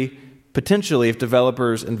Siri, potentially, if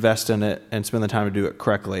developers invest in it and spend the time to do it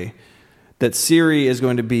correctly, that Siri is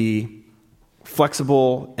going to be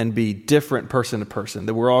flexible and be different person to person,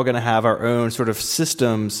 that we're all going to have our own sort of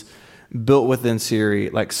systems built within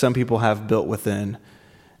Siri, like some people have built within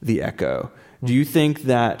the Echo. Do you think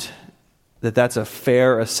that that's a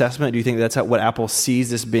fair assessment? Do you think that's what Apple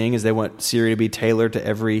sees this being, is they want Siri to be tailored to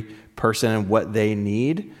every person and what they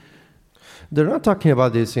need? They're not talking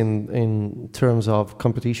about this in terms of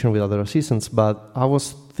competition with other assistants, but I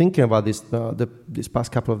was thinking about this this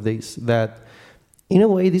past couple of days, that in a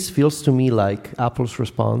way this feels to me like Apple's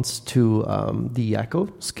response to the Echo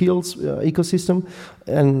Skills ecosystem.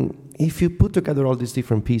 And if you put together all these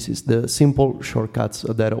different pieces, the simple shortcuts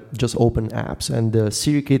that just open apps, and the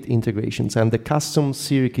SiriKit integrations, and the custom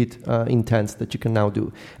SiriKit intents that you can now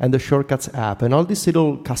do, and the Shortcuts app, and all these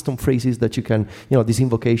little custom phrases that you can, these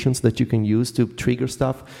invocations that you can use to trigger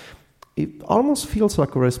stuff, it almost feels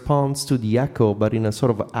like a response to the Echo, but in a sort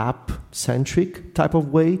of app-centric type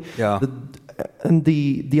of way. Yeah. And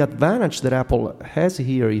the advantage that Apple has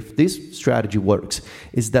here, if this strategy works,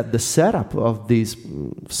 is that the setup of these,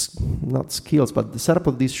 not skills, but the setup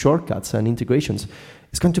of these shortcuts and integrations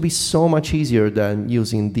is going to be so much easier than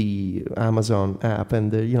using the Amazon app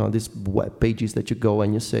and these web pages that you go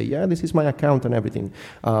and you say, yeah, this is my account and everything.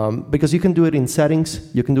 Because you can do it in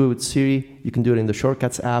settings, you can do it with Siri, you can do it in the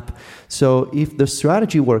Shortcuts app. So if the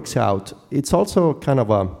strategy works out, it's also kind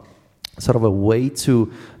of a way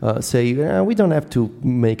to say, we don't have to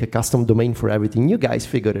make a custom domain for everything. You guys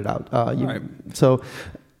figured it out. Right. So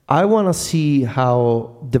I want to see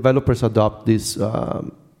how developers adopt these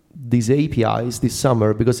APIs this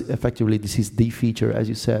summer, because effectively this is the feature, as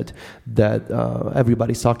you said, that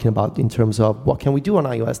everybody's talking about in terms of what can we do on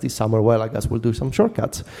iOS this summer. Well, I guess we'll do some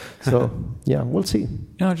shortcuts. So, yeah, we'll see.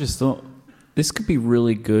 I just thought this could be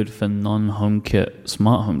really good for non-HomeKit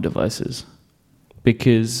smart home devices,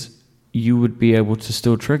 because you would be able to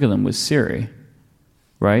still trigger them with Siri,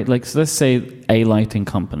 right? Like, so let's say a lighting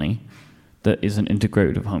company that isn't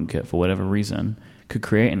integrated with HomeKit for whatever reason could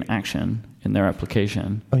create an action in their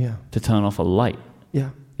application to turn off a light. Yeah.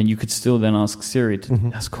 And you could still then ask Siri to,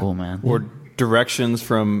 that's cool, man. Or directions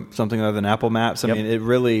from something other than Apple Maps. I mean, it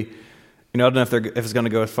really, I don't know if it's going to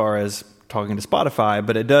go as far as talking to Spotify,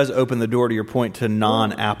 but it does open the door, to your point, to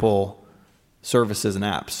non-Apple services and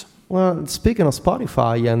apps. Well, speaking of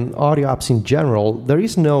Spotify and audio apps in general, there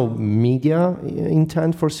is no media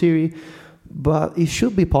intent for Siri, but it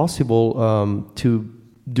should be possible to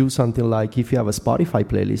do something like, if you have a Spotify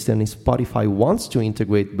playlist and if Spotify wants to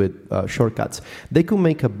integrate with shortcuts, they could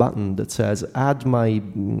make a button that says, add my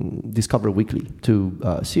Discover Weekly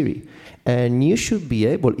to Siri. And you should be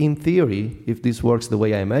able, in theory, if this works the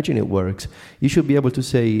way I imagine it works, you should be able to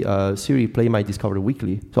say, Siri, play my Discover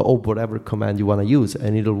Weekly, or whatever command you want to use,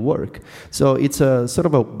 and it'll work. So it's a sort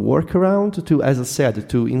of a workaround to, as I said,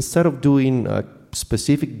 to instead of doing a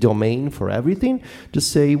specific domain for everything,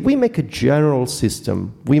 just say, we make a general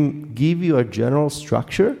system. We give you a general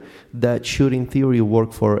structure that should, in theory,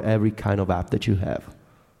 work for every kind of app that you have.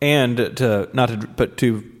 And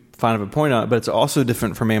to fine of a point on it, but it's also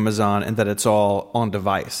different from Amazon in that it's all on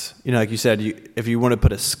device. Like you said, if you want to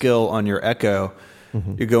put a skill on your Echo,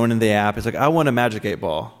 you're going in the app. It's like, I want a Magic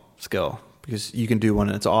 8-Ball skill because you can do one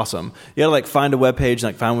and it's awesome. You got to find a web page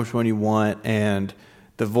and find which one you want, and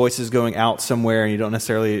the voice is going out somewhere and you don't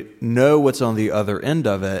necessarily know what's on the other end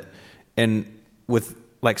of it. And with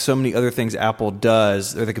so many other things Apple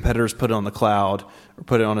does, or the competitors put it on the cloud or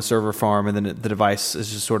put it on a server farm, and then the device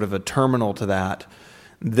is just sort of a terminal to that.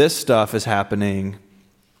 This stuff is happening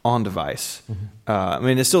on device.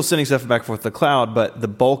 It's still sending stuff back and forth to the cloud, but the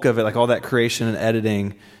bulk of it, all that creation and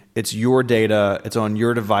editing, it's your data, it's on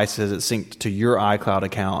your devices, it's synced to your iCloud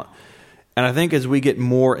account. And I think as we get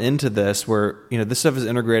more into this, where this stuff is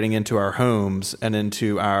integrating into our homes and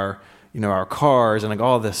into our our cars and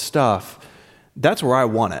all this stuff, that's where I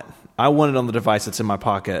want it. I want it on the device that's in my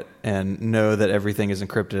pocket and know that everything is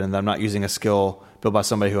encrypted and that I'm not using a skill built by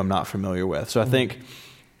somebody who I'm not familiar with. So I think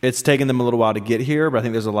it's taken them a little while to get here, but I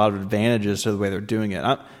think there's a lot of advantages to the way they're doing it.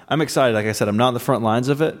 I'm excited. Like I said, I'm not on the front lines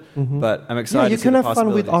of it, but I'm excited. Yeah, you can have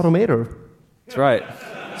fun with Automator. That's right.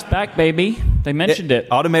 It's back, baby. They mentioned it.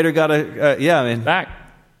 Automator got a back.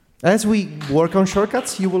 As we work on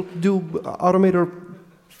shortcuts, you will do Automator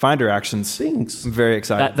Finder actions. Things. I'm very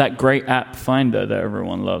excited. That great app Finder that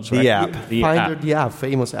everyone loves, right? The app. Finder, the app.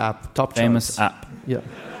 Famous app. Top famous charts. app. Yeah.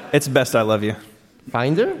 It's best I love you.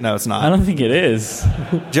 Finder? No, it's not. I don't think it is.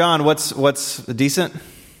 John, what's decent?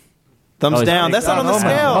 Thumbs down. That's not on the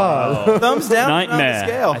scale. Thumbs down. Nightmare. Not on the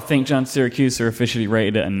scale. I think John Syracuse officially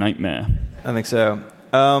rated it a nightmare. I think so.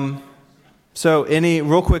 So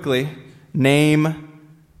real quickly, name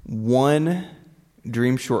one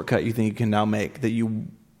dream shortcut you think you can now make that you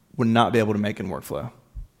would not be able to make in workflow.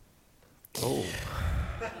 Oh.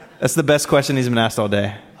 That's the best question he's been asked all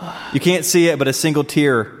day. You can't see it, but a single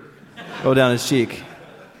tear go down his cheek.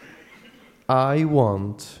 I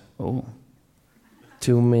want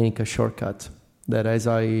to make a shortcut that as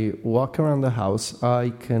I walk around the house,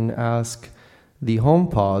 I can ask the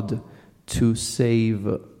HomePod to save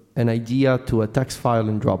an idea to a text file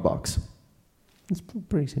in Dropbox. It's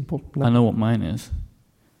pretty simple. I know what mine is.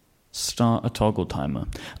 Start a toggle timer.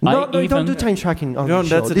 No, don't do time tracking on the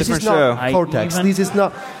show. That's a different show. This is not Cortex. This is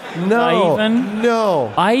not...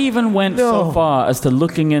 No. I even went so far as to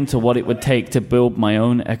looking into what it would take to build my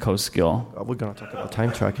own Echo skill. We're going to talk about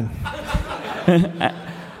time tracking. I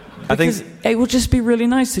think it would just be really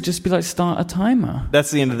nice to just be start a timer.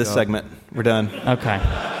 That's the end of this segment. We're done. Okay.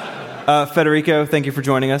 Federico, thank you for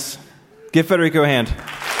joining us. Give Federico a hand.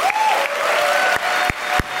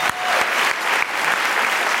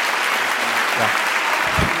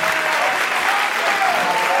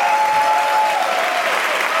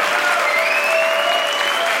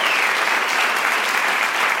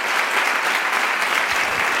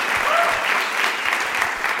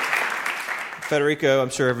 Federico, I'm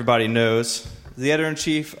sure everybody knows, the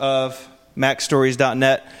editor-in-chief of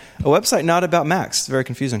MacStories.net, a website not about Macs. It's very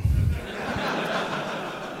confusing.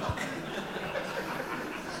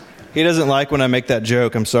 He doesn't like when I make that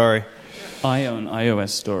joke. I'm sorry. I own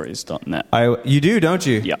iOSstories.net. You do, don't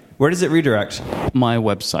you? Yeah. Where does it redirect? My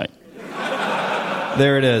website.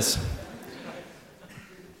 There it is.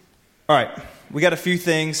 All right. We got a few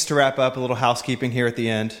things to wrap up, a little housekeeping here at the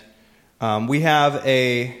end. We have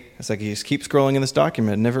it's like you just keep scrolling in this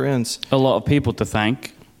document. It never ends. A lot of people to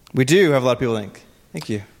thank. We do have a lot of people to thank. Thank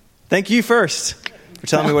you. Thank you first for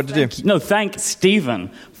telling me what to do. No, thank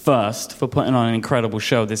Stephen first for putting on an incredible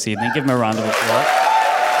show this evening. Give him a round of applause.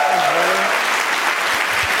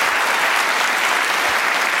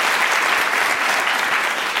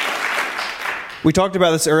 We talked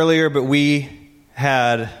about this earlier, but we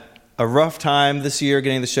had a rough time this year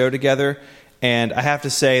getting the show together. And I have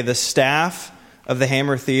to say, the staff of the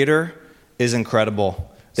Hammer Theater is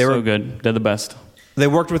incredible. They were good. They're the best. They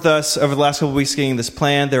worked with us over the last couple of weeks getting this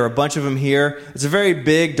plan. There are a bunch of them here. It's a very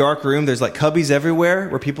big, dark room. There's cubbies everywhere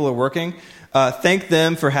where people are working. Thank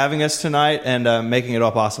them for having us tonight and making it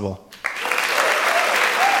all possible.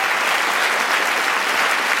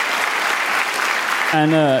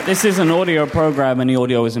 And this is an audio program, and the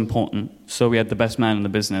audio is important. So we had the best man in the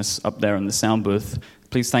business up there in the sound booth.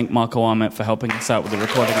 Please thank Marco Arment for helping us out with the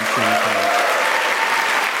recording and streaming.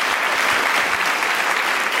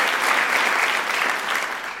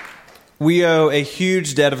 We owe a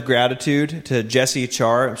huge debt of gratitude to Jessie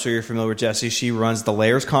Char. I'm sure you're familiar with Jessie. She runs the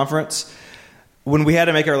Layers Conference. When we had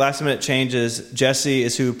to make our last-minute changes, Jessie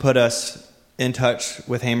is who put us in touch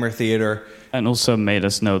with Hammer Theater. And also made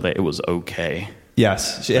us know that it was okay.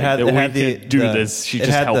 Yes. She could do this. She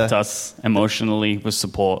just helped us emotionally with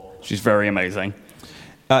support. She's very amazing.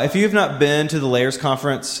 If you have not been to the Layers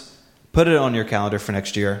Conference, put it on your calendar for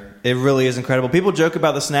next year. It really is incredible. People joke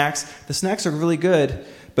about the snacks. The snacks are really good,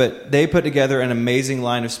 but they put together an amazing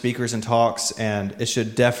line of speakers and talks, and it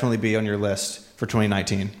should definitely be on your list for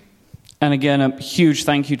 2019. And again, a huge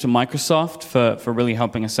thank you to Microsoft for really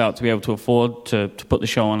helping us out to be able to afford to put the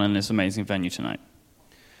show on in this amazing venue tonight.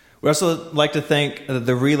 We'd also like to thank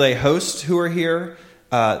the Relay hosts who are here.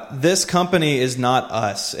 This company is not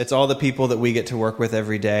us. It's all the people that we get to work with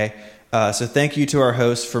every day. So thank you to our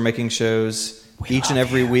hosts for making shows each and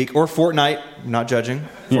every week, or fortnight. I'm not judging.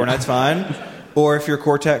 Fortnight's fine. Or if you're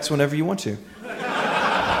Cortex, whenever you want to.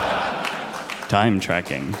 Time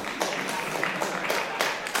tracking.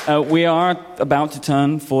 We are about to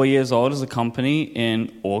turn 4 years old as a company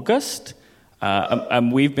in August.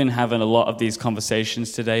 And we've been having a lot of these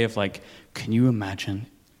conversations today of like, can you imagine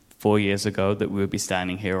 4 years ago that we would be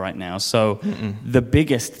standing here right now? So the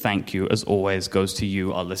biggest thank you, as always, goes to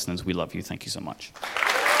you, our listeners. We love you. Thank you so much.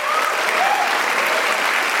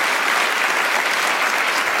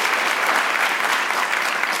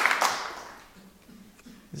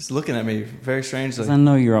 He's looking at me very strangely. I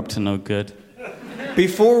know you're up to no good.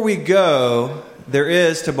 Before we go, there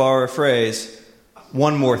is, to borrow a phrase,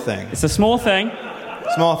 one more thing. It's a small thing.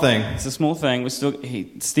 Small thing. It's a small thing.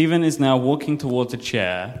 Stephen is now walking towards a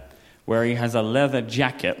chair where he has a leather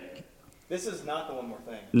jacket. This is not the one more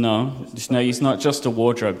thing. No, it's not just a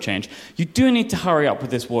wardrobe change. You do need to hurry up with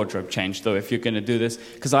this wardrobe change, though, if you're going to do this,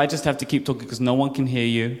 because I just have to keep talking because no one can hear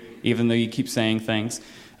you, even though you keep saying things.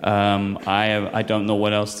 I don't know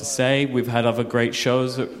what else to say. We've had other great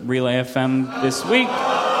shows at Relay FM this week.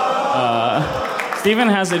 Stephen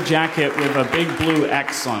has a jacket with a big blue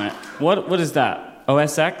X on it. What is that?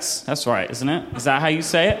 OSX? That's right, isn't it? Is that how you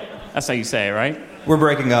say it? That's how you say it, right? We're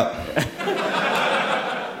breaking up.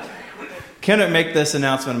 Cannot make this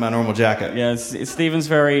announcement in my normal jacket. Yeah, Stephen's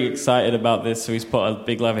very excited about this, so he's put a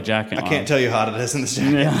big leather jacket on. I can't tell you how hot it is in this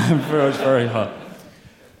jacket. Yeah, it's very hot.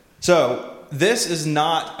 So, this is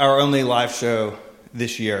not our only live show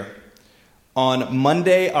this year. On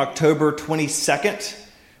Monday, October 22nd,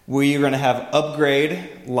 we are going to have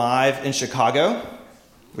Upgrade live in Chicago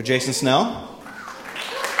with Jason Snell.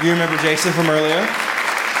 You remember Jason from earlier?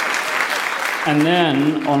 And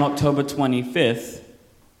then on October 25th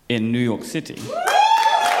in New York City,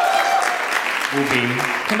 we'll be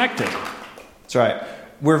connected. That's right.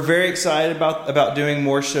 We're very excited about doing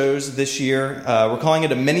more shows this year. We're calling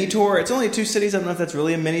it a mini tour. It's only 2 cities. I don't know if that's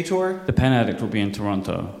really a mini tour. The Pen Addict will be in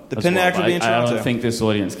Toronto. The Pen Addict will be in Toronto. I don't think this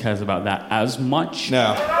audience cares about that as much.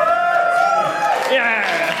 No.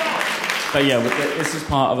 Yeah! But yeah, this is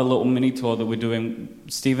part of a little mini tour that we're doing.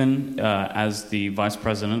 Stephen, as the Vice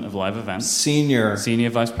President of Live Events. Senior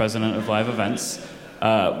Vice President of Live Events.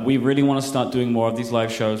 We really want to start doing more of these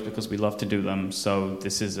live shows because we love to do them. So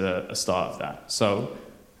this is a start of that. So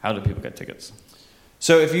how do people get tickets?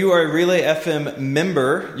 So if you are a Relay FM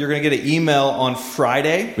member, you're going to get an email on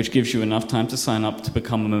Friday. Which gives you enough time to sign up to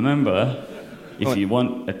become a member if you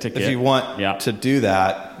want a ticket. If you want to do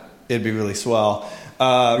that, it'd be really swell.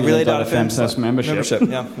 Relay.fm/membership.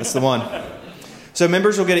 Yeah, that's the one. So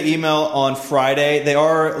members will get an email on Friday. They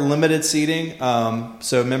are limited seating,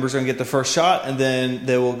 so members are going to get the first shot, and then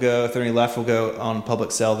they will go, if there are any left, will go on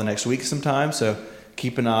public sale the next week sometime. So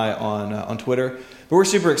keep an eye on Twitter. But we're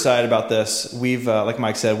super excited about this. We've, like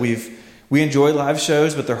Mike said, we enjoy live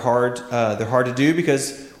shows, but they're hard to do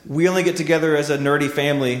because we only get together as a nerdy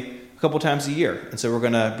family a couple times a year, and so we're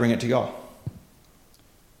going to bring it to y'all.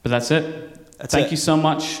 But that's it. Thank you so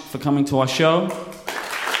much for coming to our show. And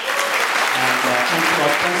thanks to our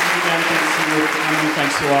sponsors again.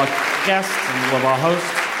 Thanks to our guests and all of our hosts.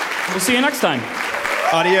 We'll see you next time.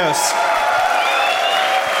 Adios.